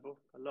 34 level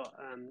a lot.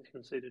 You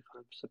can see the kind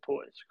of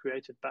support it's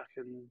created back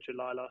in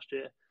July last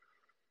year,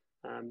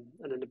 and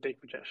then the big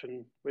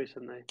projection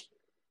recently.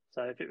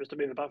 So if it was to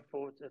move above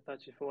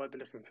 34, I'd be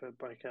looking for a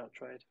breakout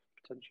trade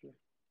potentially.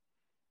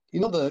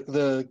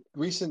 The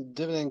recent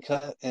dividend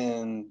cut,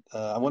 and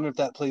I wonder if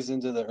that plays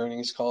into the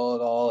earnings call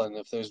at all, and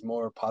if there's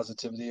more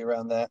positivity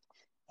around that,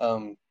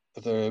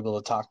 if they're able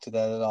to talk to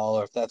that at all,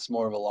 or if that's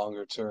more of a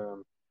longer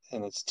term,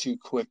 and it's too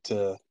quick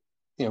to,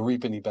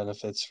 reap any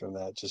benefits from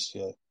that just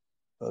yet.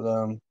 But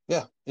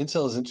yeah,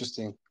 Intel is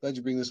interesting. Glad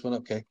you bring this one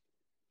up, Kay.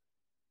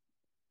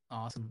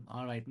 Awesome.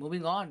 All right.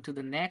 Moving on to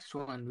the next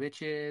one,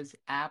 which is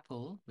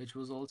Apple, which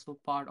was also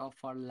part of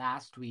our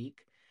last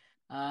week.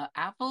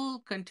 Apple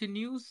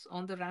continues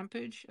on the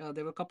rampage.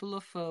 There were a couple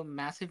of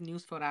massive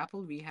news for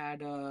Apple. We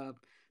had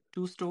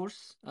two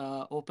stores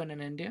open in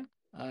India,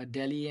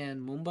 Delhi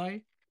and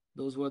Mumbai.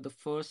 Those were the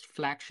first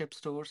flagship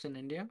stores in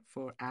India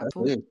for That's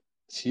Apple. big.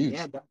 It's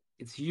Yeah, huge.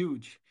 it's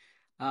huge.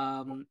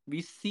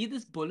 We see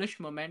this bullish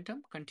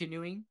momentum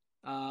continuing.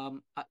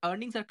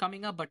 Earnings are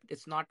coming up, but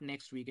it's not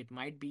next week. It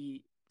might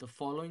be the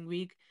following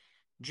week.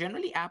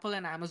 Generally, Apple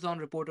and Amazon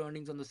report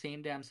earnings on the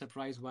same day. I'm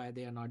surprised why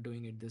they are not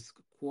doing it this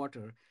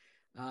quarter.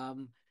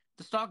 Um,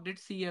 the stock did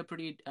see a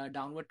pretty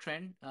downward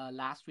trend.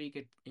 Last week,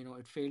 it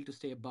failed to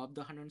stay above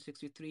the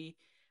 163.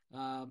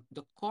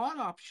 The call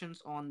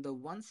options on the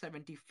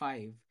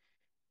 175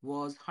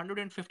 was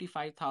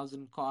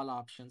 155,000 call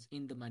options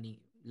in the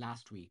money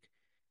last week.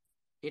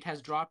 It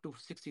has dropped to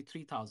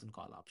 63,000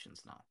 call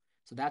options now.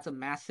 So that's a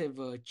massive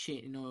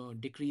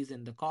decrease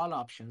in the call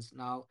options.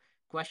 Now,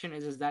 question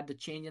is that the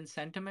change in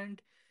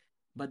sentiment?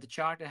 But the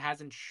chart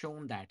hasn't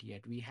shown that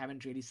yet. We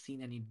haven't really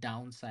seen any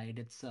downside.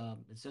 It's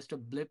just a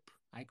blip,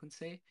 I could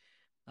say,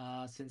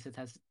 since it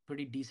has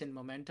pretty decent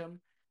momentum.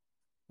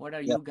 What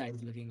are Yeah, you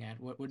guys looking at?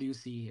 What do you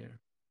see here?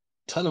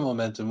 ton of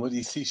momentum. What do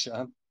you see,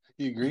 Sean?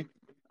 You agree?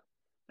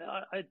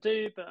 I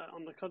do, but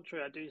on the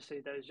contrary, I do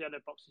see those yellow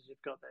boxes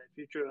you've got there. If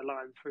you drew a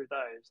line through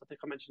those, I think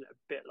I mentioned it a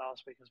bit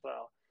last week as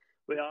well.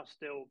 We are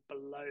still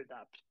below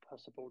that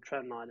possible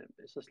trend line.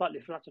 It's a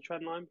slightly flatter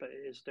trend line, but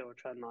it is still a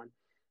trend line.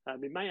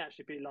 We may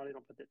actually be lining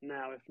up with it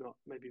now, if not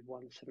maybe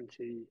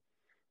 170,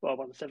 well,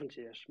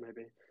 170-ish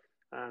maybe.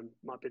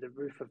 Might be the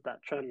roof of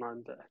that trend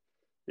line, but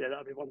yeah, that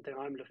would be one thing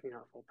I'm looking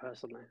out for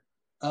personally.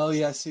 Oh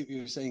yeah, I see what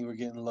you're saying. We're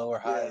getting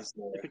lower Yeah, highs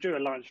if there. you drew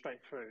a line straight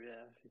through,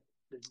 yeah,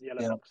 the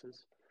yellow Yeah.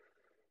 boxes.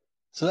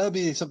 So that'd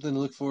be something to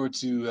look forward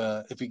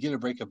to if we get a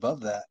break above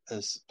that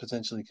as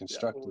potentially Yeah. Oh,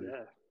 constructive.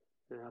 yeah.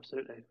 Yeah,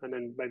 absolutely. And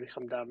then maybe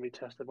come down,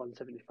 retest the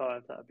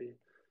 175. That'd be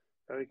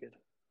very good.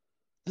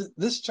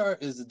 This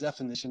chart is the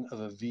definition of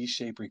a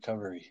V-shaped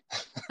recovery.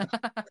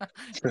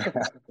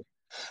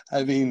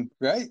 I mean,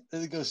 right?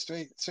 It goes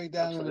straight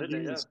down in a V Absolutely.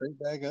 and Yeah. straight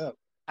back up.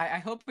 I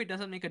hope it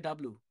doesn't make a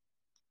W.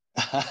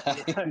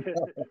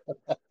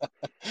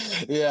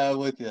 Yeah, I'm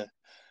with you.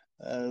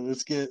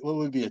 Let's get what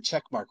would be a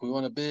check mark. We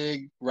want a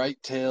big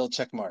right tail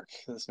check mark.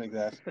 Let's make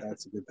that.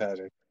 That's a good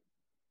pattern.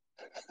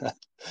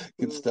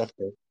 Good Mm. stuff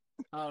there.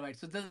 All right.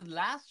 So the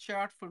last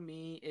chart for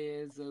me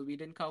is we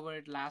didn't cover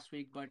it last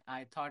week, but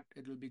I thought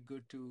it will be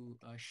good to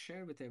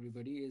share with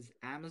everybody is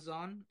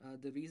Amazon.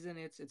 The reason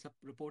it's a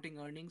reporting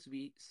earnings.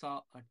 We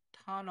saw a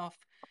ton of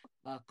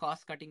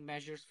cost cutting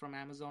measures from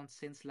Amazon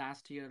since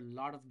last year. A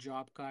lot of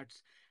job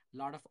cuts, a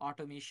lot of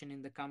automation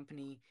in the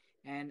company.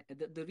 And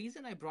the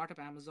reason I brought up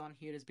Amazon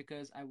here is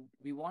because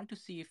we want to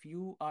see if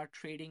you are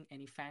trading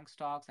any FANG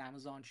stocks.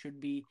 Amazon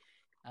should be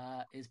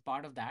is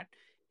part of that.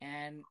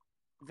 And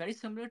very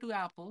similar to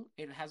Apple,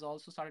 it has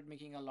also started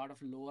making a lot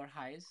of lower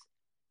highs.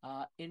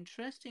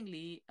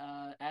 Interestingly,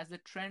 as the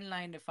trend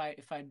line, if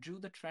I drew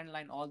the trend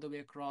line all the way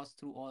across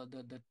through all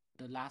the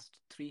last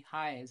three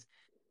highs,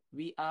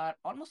 we are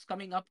almost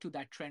coming up to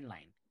that trend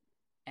line.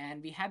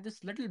 And we had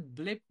this little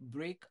blip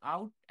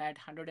breakout at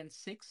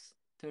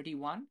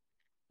 106.31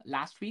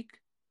 last week.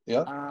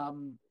 Yeah.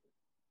 Um,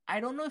 I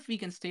don't know if we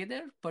can stay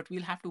there, but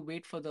we'll have to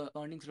wait for the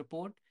earnings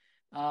report.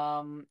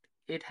 Um,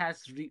 it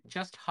has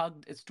just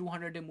hugged its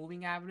 200-day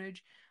moving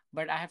average,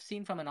 but I have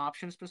seen from an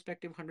options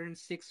perspective,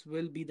 106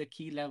 will be the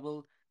key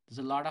level. There's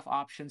a lot of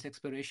options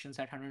expirations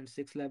at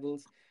 106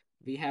 levels.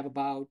 We have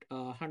about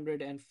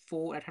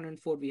 104. At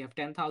 104, we have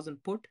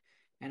 10,000 put,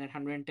 and at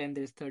 110,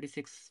 there's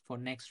 36 for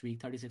next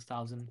week,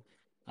 36,000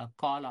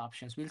 call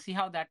options. We'll see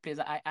how that plays.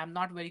 I'm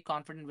not very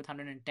confident with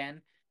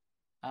 110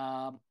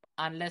 um,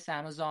 unless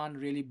Amazon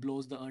really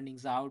blows the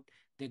earnings out,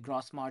 their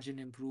gross margin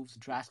improves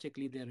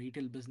drastically, their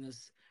retail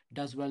business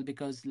does well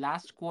because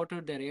last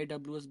quarter their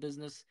AWS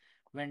business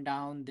went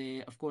down.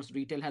 They, of course,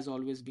 retail has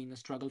always been a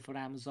struggle for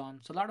Amazon.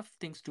 So a lot of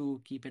things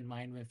to keep in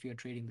mind if you're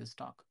trading this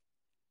stock.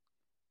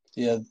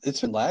 Yeah,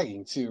 it's been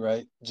lagging too,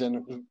 right?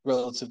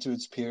 Relative to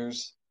its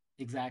peers.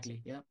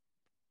 Exactly. Yeah.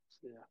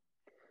 Yeah.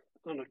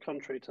 On the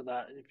contrary to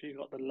that, if you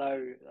got the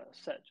low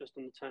set just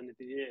on the turn of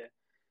the year,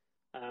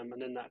 and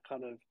then that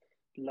kind of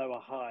lower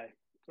high,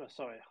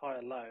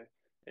 higher low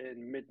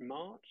in mid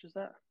March, is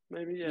that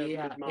maybe? Yeah,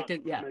 Yeah. mid March,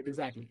 Yeah. maybe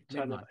Exactly. Mid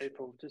turn of March.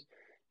 April. Just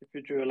if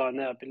you drew a line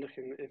there, I'd be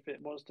looking if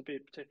it was to be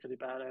particularly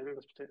bad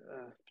earnings,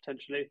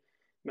 potentially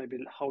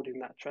maybe holding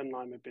that trend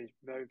line would be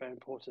very, very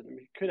important. And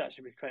we could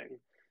actually be creating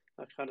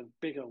a kind of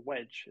bigger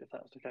wedge if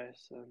that's the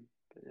case.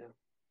 But yeah.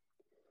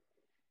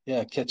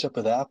 Yeah, catch up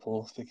with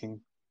Apple if they can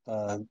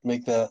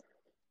make that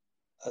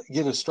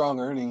get a strong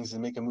earnings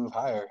and make a move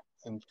higher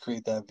and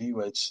create that V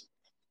wedge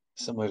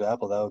similar to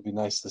Apple. That would be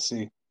nice to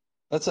see.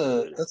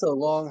 Absolutely. That's a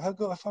long. How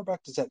far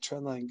back does that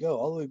trend line go?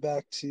 All the way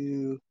back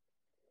to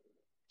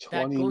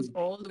That 20. goes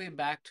all the way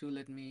back to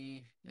let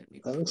me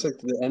That looks pull. like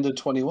the end of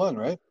 21,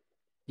 right?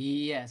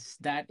 Yes,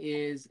 that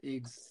is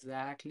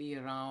exactly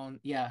around,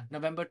 yeah,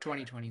 November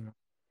 2021.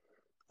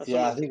 That's Yeah,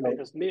 I almost as think. big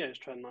as Neo's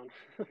trend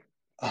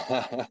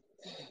line.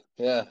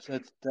 Yeah,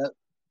 that's that.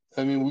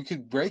 I mean, we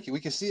could break it.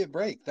 We could see it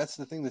break. That's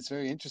the thing that's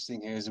very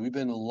interesting here is we've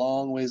been a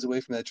long ways away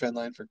from that trend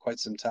line for quite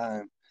some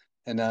time,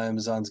 and now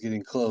Amazon's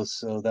getting close.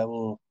 So that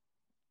will,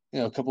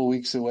 a couple of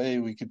weeks away,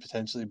 we could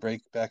potentially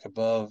break back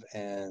above,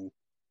 and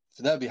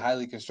that'd be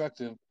highly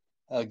constructive,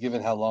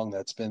 given how long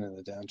that's been in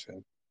the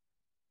downtrend.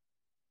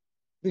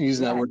 I've been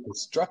using that Yeah. word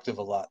constructive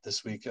a lot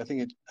this week. I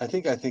think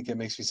it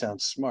makes me sound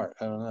smart.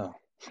 I don't know.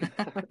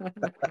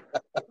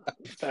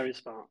 Very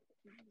smart.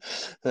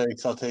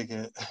 Thanks, I'll take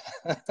it.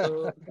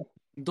 So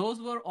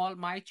those were all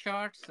my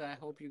charts. I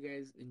hope you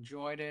guys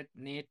enjoyed it.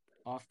 Nate,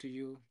 off to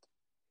you.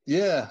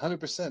 Yeah,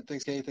 100%.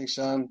 Thanks, Kay. Thanks,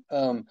 Sean.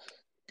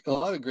 A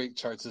lot of great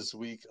charts this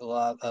week. A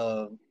lot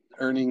of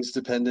earnings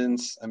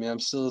dependence. I mean, I'm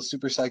still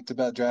super psyched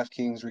about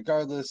DraftKings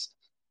regardless.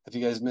 If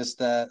you guys missed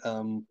that,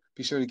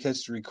 be sure to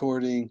catch the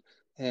recording.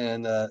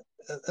 And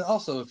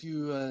also, if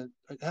you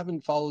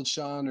haven't followed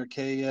Sean or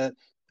Kay yet,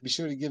 be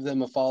sure to give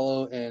them a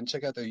follow and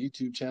check out their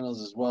YouTube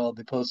channels as well.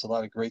 They post a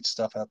lot of great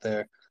stuff out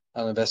there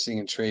on investing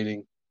and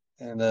trading.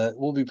 And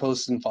we'll be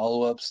posting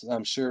follow-ups,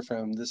 I'm sure,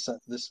 from this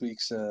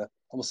week's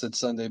almost said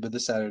Sunday, but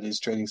this Saturday's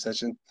trading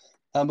session.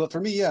 But for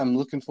me, yeah, I'm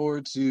looking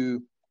forward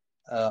to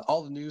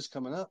all the news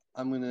coming up.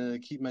 I'm going to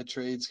keep my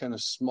trades kind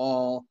of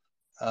small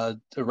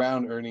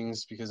around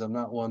earnings because I'm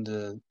not one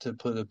to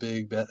put a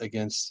big bet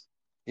against,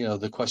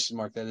 the question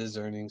mark that is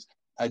earnings.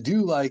 I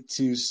do like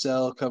to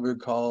sell covered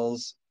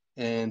calls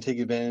and take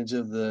advantage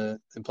of the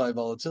implied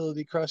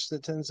volatility crush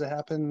that tends to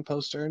happen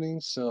post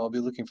earnings. So I'll be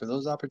looking for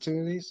those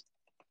opportunities.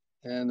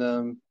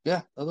 And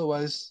yeah,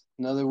 otherwise,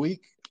 another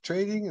week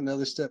trading,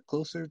 another step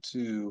closer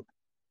to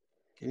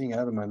getting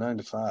out of my 9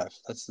 to 5.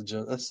 That's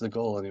the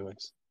goal,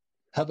 anyways.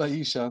 How about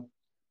you, Sean?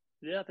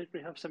 Yeah, I think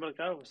we have similar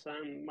goals.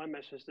 My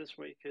message this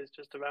week is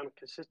just around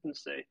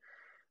consistency.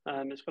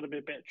 It's got to be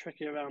a bit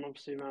tricky around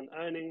obviously around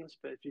earnings,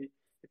 but if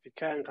you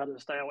can kind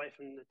of stay away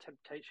from the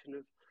temptation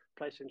of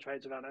placing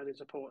trades around earnings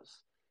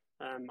reports,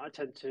 I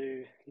tend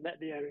to let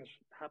the earnings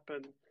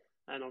happen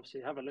and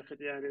obviously have a look at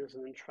the earnings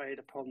and then trade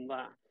upon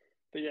that.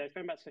 But yeah,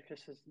 going back to the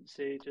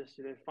consistency, just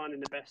finding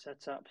the best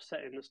setup,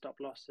 setting the stop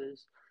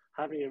losses,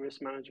 having a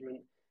risk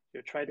management,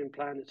 your trading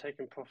plan, you're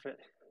taking profit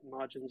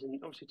margins, and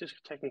obviously just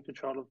taking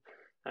control of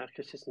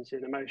consistency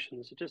and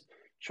emotions. So just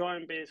try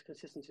and be as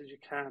consistent as you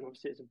can.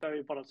 Obviously, it's a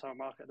very volatile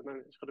market at the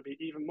moment. It's got to be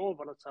even more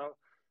volatile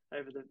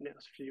over the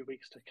next few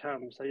weeks to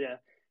come. So yeah,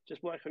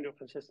 just work on your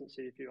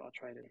consistency if you are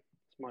trading.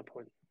 That's my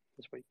point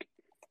this week.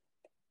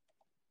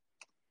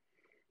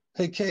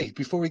 Hey, Kay,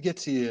 before we get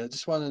to you, I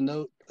just want to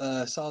note,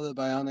 I saw that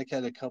Bionic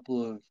had a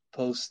couple of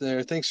posts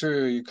there. Thanks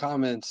for your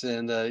comments.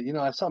 And,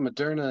 I saw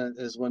Moderna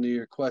as one of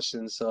your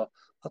questions, so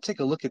I'll take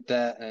a look at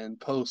that and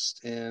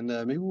post, and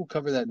maybe we'll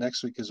cover that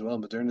next week as well.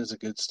 Moderna is a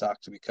good stock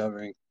to be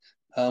covering.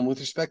 With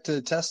respect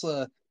to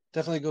Tesla,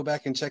 definitely go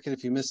back and check it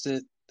if you missed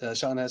it.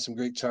 Sean has some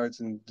great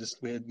charts, and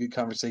just we had a good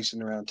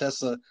conversation around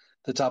Tesla,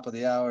 the top of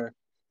the hour.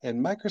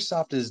 And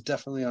Microsoft is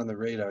definitely on the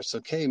radar. So,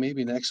 Kay,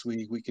 maybe next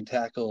week we can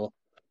tackle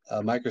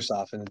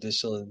Microsoft in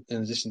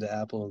addition to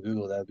Apple and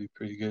Google. That'd be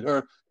pretty good.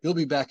 Or you'll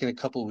be back in a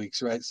couple of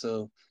weeks, right?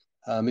 So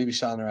maybe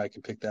Sean or I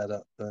can pick that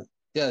up. But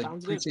yeah,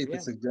 Sounds good. appreciate the Yeah.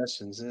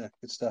 suggestions. Yeah,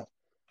 good stuff.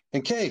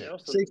 And Kay, Yeah,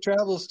 awesome. safe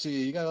travels to you.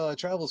 You got a lot of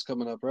travels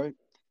coming up, right?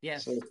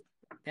 Yes. So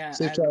Yeah.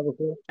 safe And travels.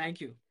 There.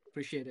 thank you.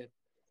 Appreciate it.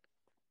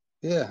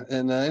 Yeah,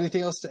 and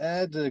anything else to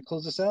add to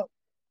close us out?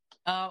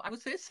 I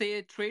would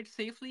say trade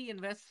safely,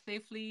 invest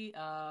safely.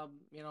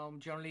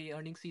 Generally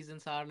earning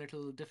seasons are a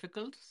little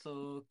difficult,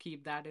 so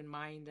keep that in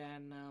mind.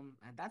 And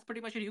that's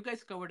pretty much it. You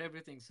guys covered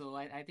everything, so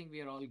I think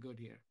we are all good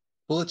here.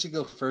 We'll let you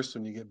go first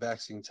when you get back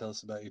so you can tell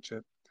us about your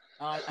trip.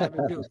 I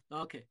will do.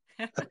 Okay.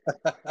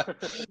 All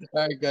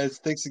right, guys.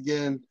 Thanks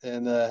again,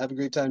 and have a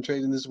great time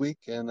trading this week.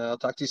 And I'll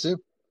talk to you soon.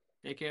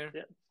 Take care.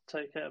 Yeah,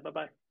 take care. Bye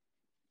bye.